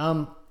fix?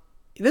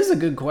 This is a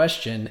good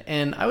question,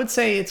 and I would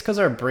say it's because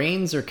our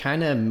brains are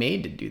kind of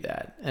made to do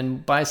that.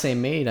 And by say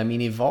made, I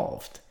mean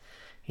evolved.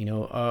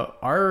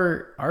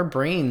 Our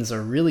brains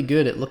are really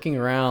good at looking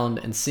around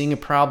and seeing a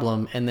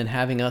problem and then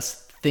having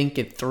us think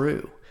it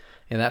through.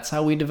 And that's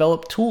how we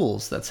develop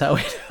tools. That's how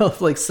we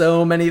develop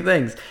so many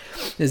things,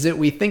 is that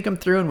we think them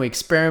through and we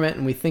experiment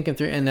and we think them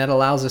through, and that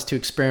allows us to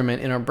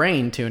experiment in our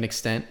brain to an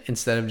extent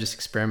instead of just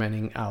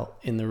experimenting out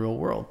in the real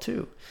world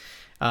too.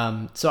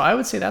 So I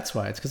would say that's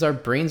why. It's because our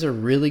brains are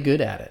really good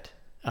at it.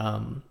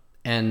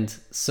 And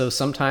so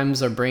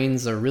sometimes our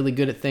brains are really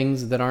good at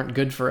things that aren't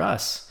good for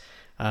us.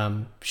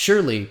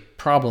 Surely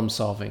problem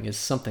solving is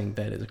something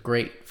that is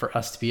great for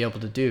us to be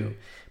able to do,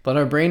 but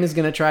our brain is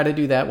going to try to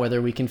do that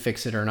whether we can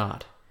fix it or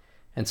not.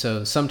 And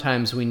so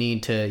sometimes we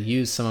need to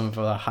use some of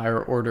the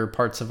higher order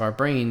parts of our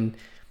brain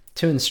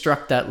to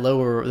instruct those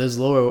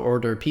lower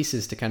order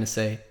pieces to kind of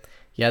say,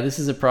 yeah, this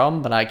is a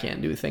problem, but I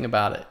can't do a thing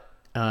about it.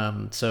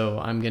 So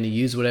I'm going to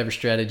use whatever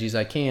strategies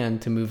I can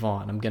to move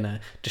on. I'm going to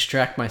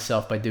distract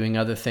myself by doing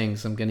other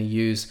things. I'm going to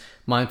use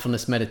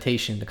mindfulness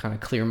meditation to kind of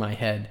clear my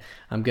head.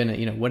 I'm going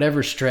to,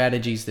 whatever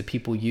strategies that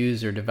people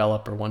use or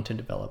develop or want to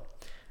develop,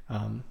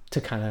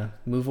 to kind of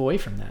move away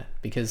from that,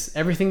 because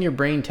everything your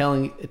brain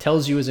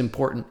tells you is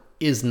important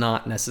is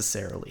not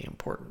necessarily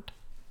important.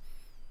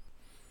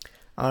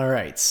 All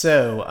right,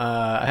 so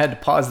I had to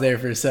pause there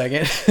for a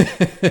second.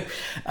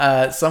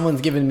 Someone's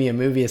given me a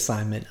movie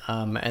assignment,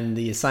 and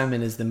the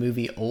assignment is the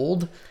movie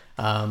Old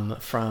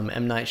from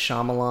M. Night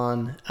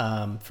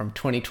Shyamalan from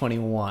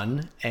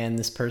 2021. And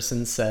this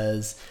person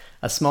says,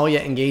 a small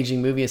yet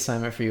engaging movie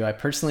assignment for you. I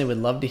personally would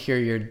love to hear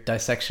your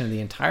dissection of the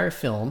entire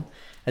film,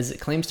 as it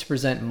claims to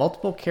present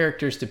multiple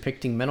characters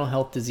depicting mental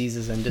health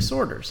diseases and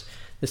disorders.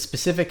 The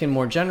specific and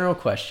more general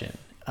question.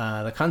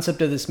 The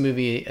concept of this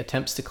movie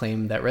attempts to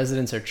claim that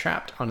residents are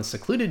trapped on a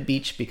secluded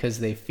beach because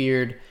they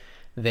feared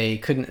they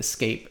couldn't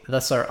escape,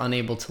 thus are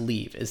unable to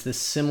leave. Is this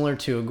similar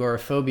to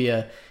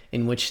agoraphobia,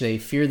 in which they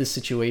fear the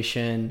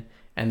situation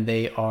and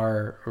they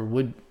are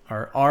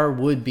are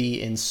would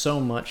be in so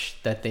much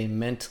that they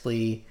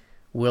mentally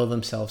will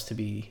themselves to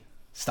be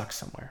stuck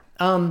somewhere.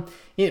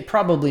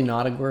 Probably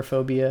not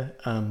agoraphobia.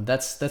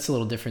 That's a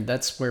little different.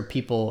 That's where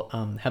people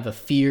have a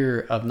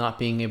fear of not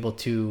being able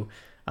to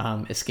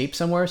escape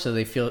somewhere, so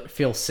they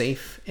feel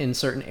safe in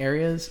certain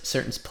areas,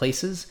 certain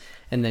places,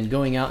 and then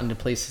going out into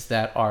places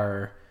that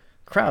are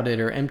crowded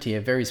or empty.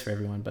 It varies for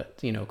everyone,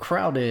 but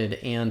crowded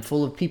and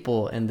full of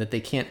people, and that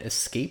they can't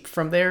escape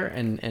from there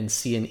and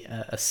see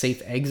a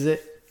safe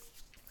exit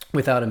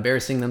without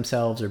embarrassing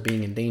themselves or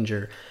being in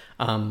danger.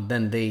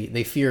 Then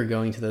they fear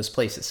going to those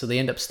places. So they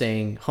end up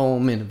staying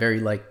home in a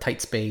very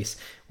tight space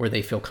where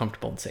they feel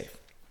comfortable and safe.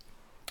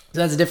 So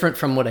that's different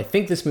from what I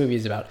think this movie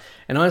is about.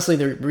 And honestly,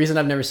 the reason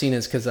I've never seen it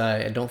is because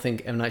I don't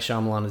think M. Night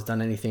Shyamalan has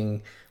done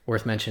anything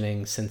worth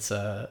mentioning since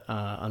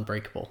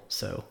Unbreakable.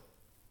 So,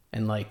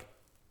 and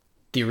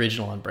the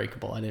original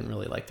Unbreakable, I didn't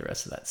really like the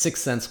rest of that.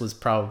 Sixth Sense was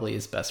probably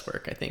his best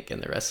work, I think,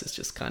 and the rest is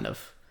just kind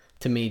of,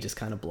 to me, just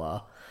kind of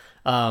blah.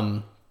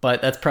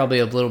 But that's probably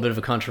a little bit of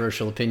a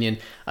controversial opinion.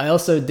 I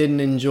also didn't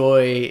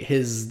enjoy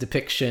his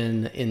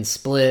depiction in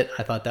Split.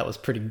 I thought that was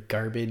pretty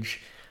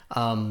garbage.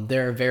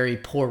 There are very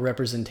poor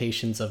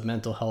representations of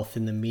mental health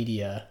in the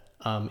media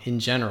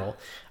in general.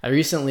 I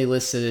recently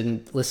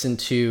listened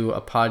to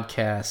a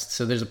podcast.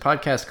 So there's a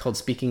podcast called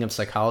Speaking of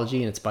Psychology,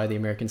 and it's by the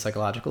American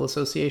Psychological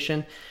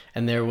Association.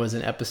 And there was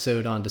an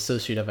episode on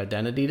dissociative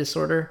identity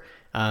disorder.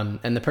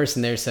 And the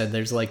person there said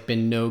there's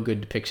been no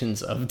good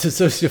depictions of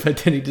dissociative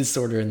identity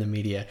disorder in the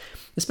media,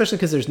 especially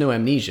because there's no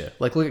amnesia.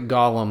 Look at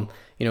Gollum.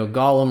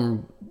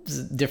 Gollum's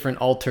different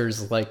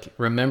alters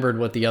remembered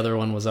what the other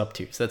one was up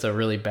to. So that's a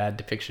really bad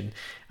depiction.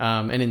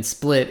 And in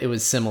Split, it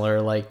was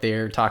similar.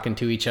 They're talking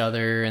to each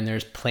other and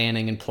there's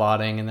planning and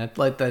plotting, and that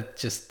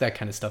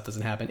kind of stuff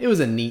doesn't happen. It was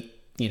a neat,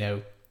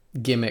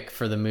 gimmick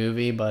for the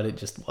movie, but it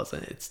just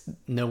wasn't. It's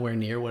nowhere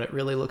near what it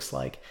really looks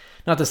like.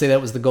 Not to say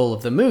that was the goal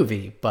of the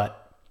movie, but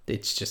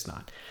it's just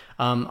not.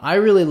 I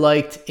really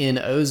liked in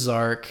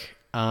Ozark,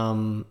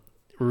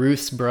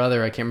 Ruth's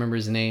brother, I can't remember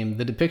his name.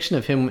 The depiction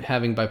of him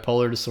having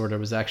bipolar disorder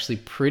was actually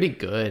pretty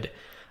good.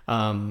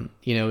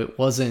 It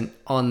wasn't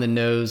on the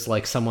nose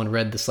like someone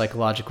read the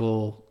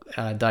psychological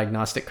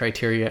diagnostic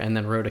criteria and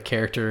then wrote a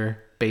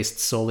character based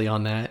solely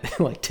on that,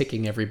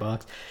 ticking every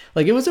box.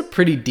 It was a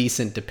pretty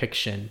decent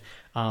depiction.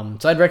 So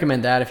I'd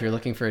recommend that if you're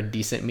looking for a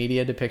decent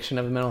media depiction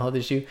of a mental health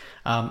issue.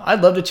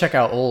 I'd love to check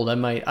out Old. I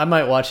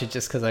might watch it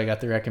just because I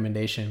got the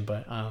recommendation,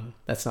 but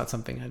that's not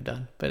something I've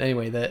done. But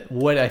anyway,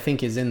 what I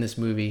think is in this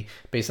movie,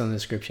 based on the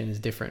description, is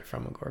different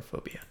from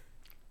agoraphobia.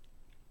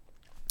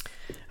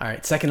 All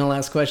right, second and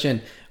last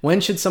question.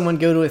 When should someone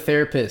go to a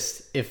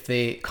therapist if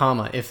they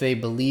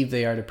believe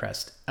they are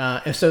depressed?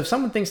 So if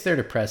someone thinks they're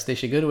depressed, they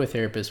should go to a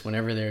therapist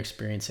whenever they're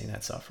experiencing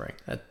that suffering.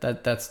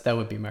 That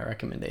would be my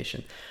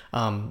recommendation.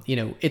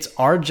 It's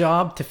our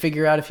job to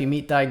figure out if you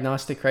meet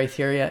diagnostic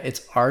criteria.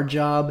 It's our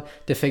job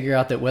to figure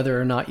out that whether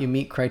or not you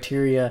meet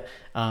criteria,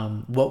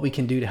 what we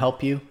can do to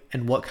help you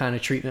and what kind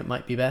of treatment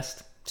might be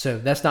best. So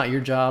that's not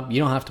your job. You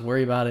don't have to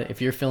worry about it.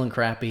 If you're feeling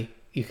crappy,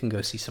 you can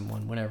go see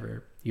someone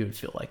whenever you would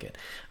feel like it.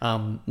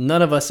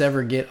 None of us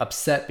ever get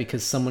upset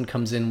because someone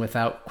comes in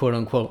without quote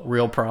unquote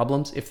real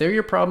problems. If they're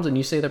your problems and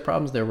you say they're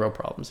problems, they're real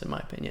problems in my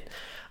opinion.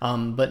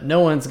 But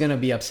no one's going to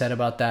be upset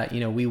about that.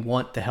 We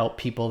want to help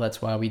people.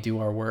 That's why we do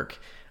our work.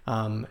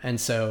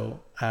 And so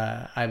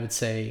I would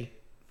say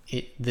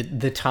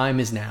the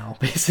time is now,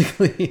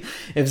 basically.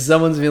 If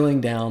someone's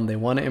feeling down, they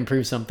want to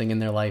improve something in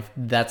their life,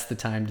 that's the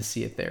time to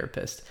see a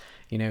therapist.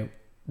 The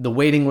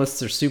waiting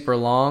lists are super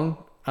long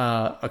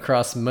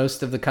across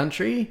most of the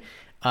country.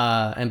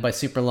 And by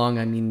super long,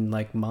 I mean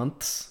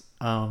months,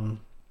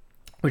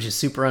 which is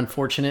super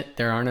unfortunate.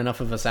 There aren't enough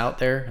of us out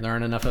there. There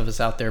aren't enough of us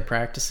out there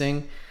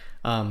practicing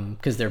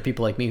because there are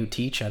people like me who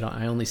teach.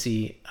 I only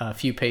see a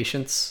few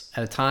patients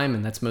at a time,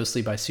 and that's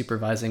mostly by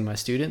supervising my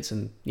students.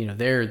 And,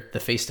 they're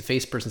the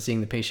face-to-face person seeing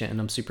the patient, and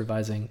I'm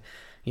supervising,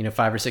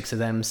 5 or 6 of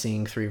them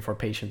seeing 3 or 4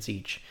 patients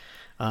each.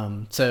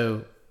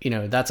 So,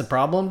 that's a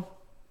problem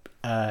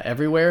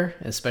everywhere,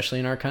 especially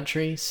in our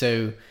country.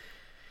 So,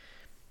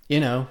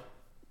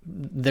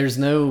 there's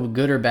no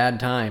good or bad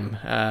time.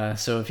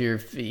 So if you're,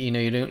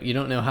 you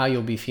don't know how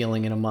you'll be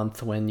feeling in a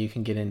month when you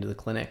can get into the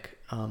clinic.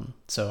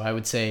 So I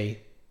would say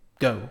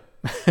go.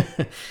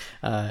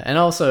 And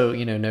also,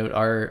 note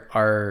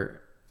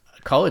our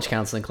college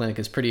counseling clinic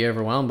is pretty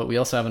overwhelmed, but we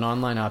also have an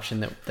online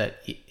option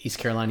that East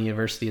Carolina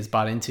University has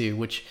bought into,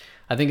 which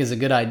I think is a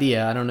good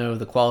idea. I don't know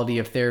the quality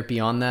of therapy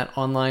on that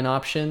online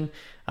option.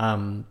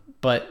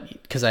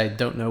 But because I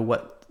don't know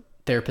what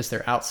therapists they're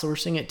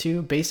outsourcing it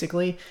to,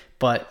 basically.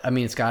 But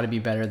it's got to be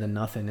better than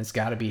nothing. It's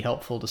got to be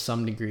helpful to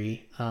some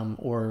degree,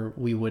 or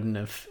we wouldn't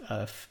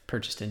have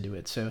purchased into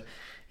it. So,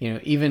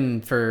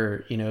 even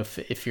for,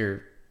 if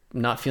you're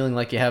not feeling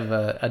like you have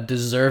a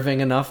deserving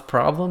enough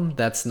problem,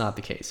 that's not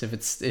the case.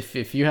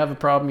 If you have a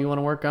problem you want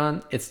to work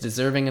on, it's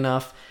deserving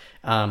enough.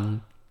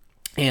 And,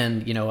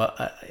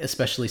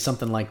 especially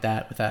something like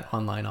that with that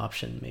online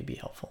option may be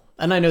helpful.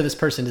 And I know this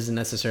person isn't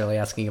necessarily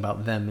asking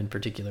about them in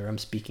particular. I'm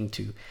speaking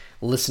to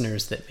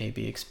listeners that may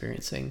be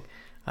experiencing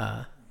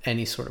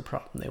any sort of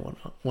problem they want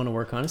to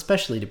work on,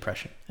 especially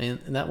depression. And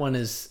that one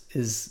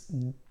is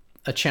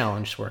a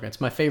challenge to work on.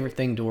 It's my favorite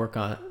thing to work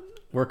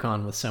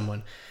on with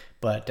someone,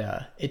 but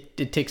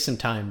it takes some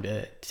time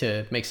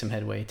to make some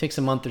headway. It takes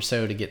a month or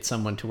so to get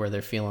someone to where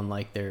they're feeling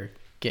like they're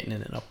getting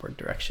in an upward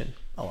direction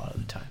a lot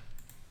of the time.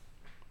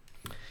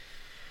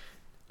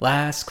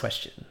 Last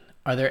question.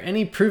 Are there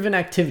any proven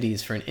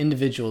activities for an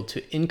individual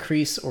to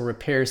increase or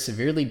repair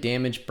severely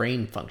damaged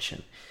brain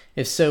function?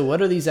 If so,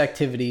 what are these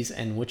activities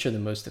and which are the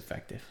most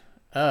effective?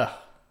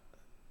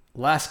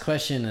 Last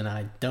question, and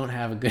I don't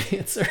have a good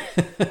answer.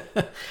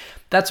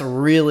 That's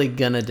really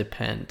gonna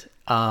depend.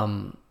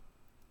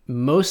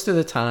 Most of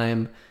the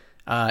time,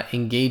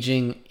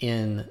 engaging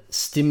in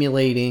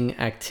stimulating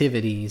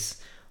activities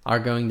are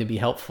going to be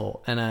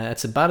helpful. And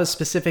that's about as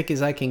specific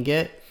as I can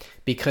get,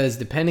 because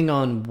depending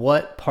on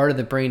what part of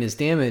the brain is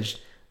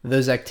damaged,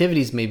 those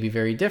activities may be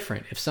very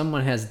different. If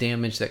someone has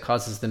damage that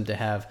causes them to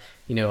have,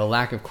 a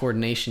lack of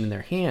coordination in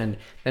their hand,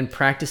 then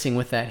practicing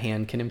with that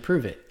hand can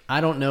improve it.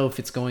 I don't know if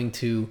it's going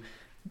to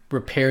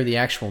repair the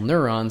actual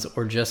neurons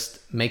or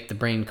just make the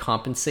brain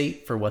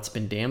compensate for what's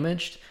been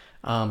damaged.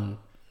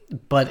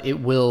 But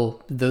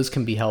those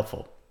can be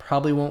helpful.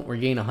 Probably won't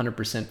regain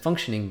 100%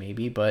 functioning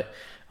maybe, but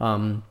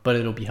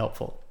it'll be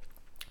helpful.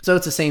 So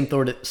it's the same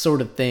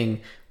sort of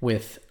thing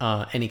with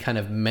any kind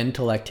of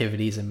mental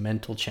activities and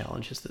mental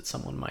challenges that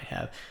someone might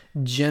have.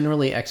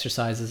 Generally,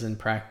 exercises and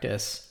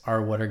practice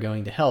are what are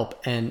going to help.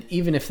 And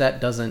even if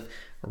that doesn't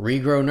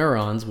regrow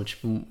neurons, which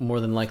more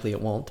than likely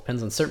it won't,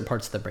 depends on certain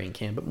parts of the brain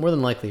can, but more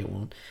than likely it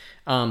won't,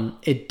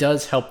 it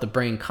does help the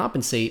brain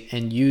compensate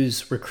and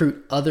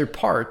recruit other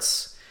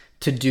parts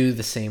to do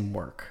the same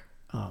work.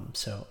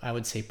 So I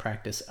would say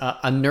practice.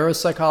 A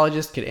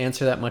neuropsychologist could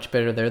answer that much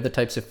better. They're the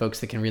types of folks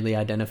that can really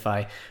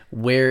identify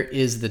where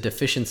is the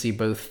deficiency,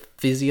 both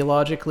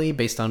physiologically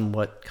based on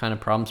what kind of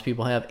problems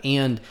people have,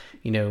 and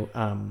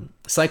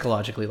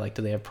psychologically, like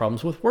do they have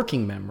problems with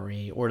working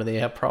memory, or do they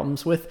have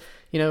problems with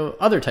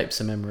other types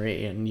of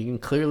memory? And you can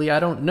clearly, I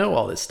don't know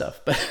all this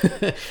stuff,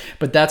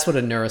 but that's what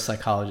a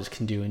neuropsychologist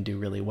can do and do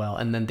really well.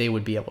 And then they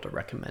would be able to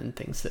recommend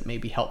things that may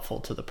be helpful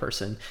to the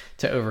person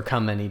to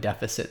overcome any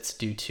deficits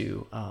due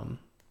to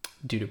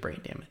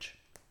brain damage.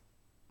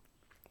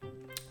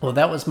 Well,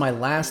 that was my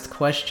last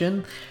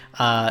question.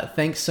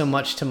 Thanks so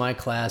much to my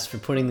class for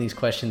putting these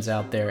questions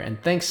out there.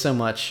 And thanks so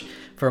much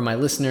for my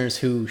listeners,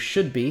 who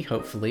should be,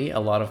 hopefully, a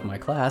lot of my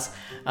class,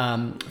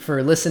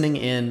 for listening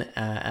in.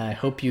 I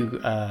hope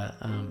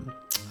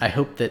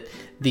that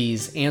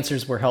these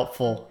answers were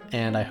helpful,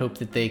 and I hope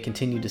that they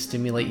continue to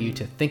stimulate you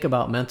to think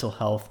about mental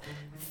health,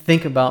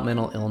 think about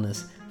mental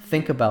illness,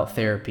 think about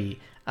therapy,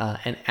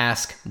 and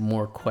ask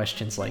more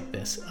questions like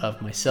this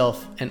of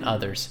myself and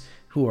others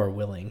who are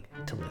willing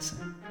to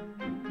listen.